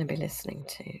going to be listening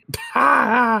to.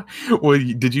 Well,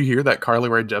 did you hear that Carly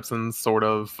Rae Jepsen sort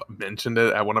of mentioned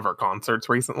it at one of her concerts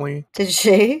recently? Did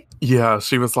she? Yeah,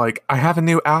 she was like, I have a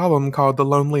new album called The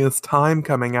Loneliest Time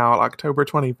coming out October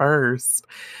 21st.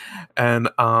 And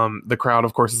the crowd,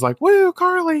 of course, is like, woo,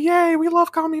 Carly, yay, we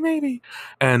love Call Me Maybe.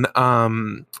 And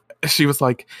she was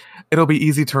like, it'll be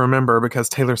easy to remember because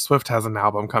Taylor Swift has an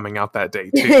album coming out that day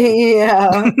too. Yeah.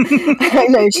 I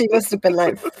know, she must have been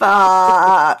like,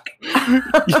 fuck.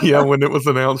 Yeah, when it was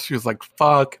announced, she was like,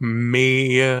 fuck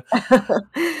me.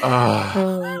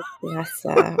 Oh, yes,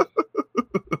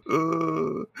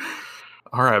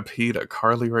 R.I.P. to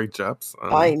Carly Rae Jepsen.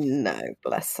 I know,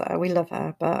 bless her. We love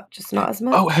her, but just not as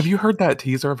much. Oh, have you heard that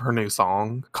teaser of her new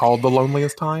song called The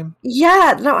Loneliest Time?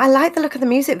 Yeah, no, I like the look of the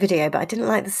music video, but I didn't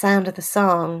like the sound of the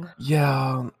song.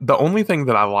 Yeah, the only thing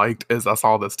that I liked is I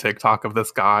saw this TikTok of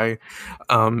this guy,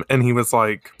 and he was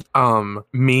like,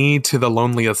 me to the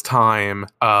loneliest time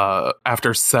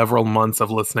after several months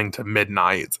of listening to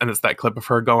Midnights. And it's that clip of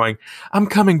her going, I'm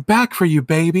coming back for you,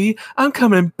 baby. I'm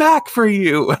coming back for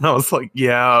you. And I was like,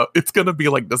 yeah, it's going to be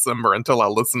like December until I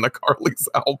listen to Carly's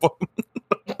album.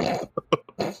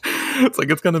 It's like,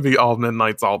 it's going to be all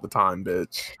Midnights all the time,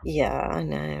 bitch. Yeah, I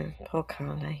know. Poor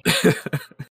Carly.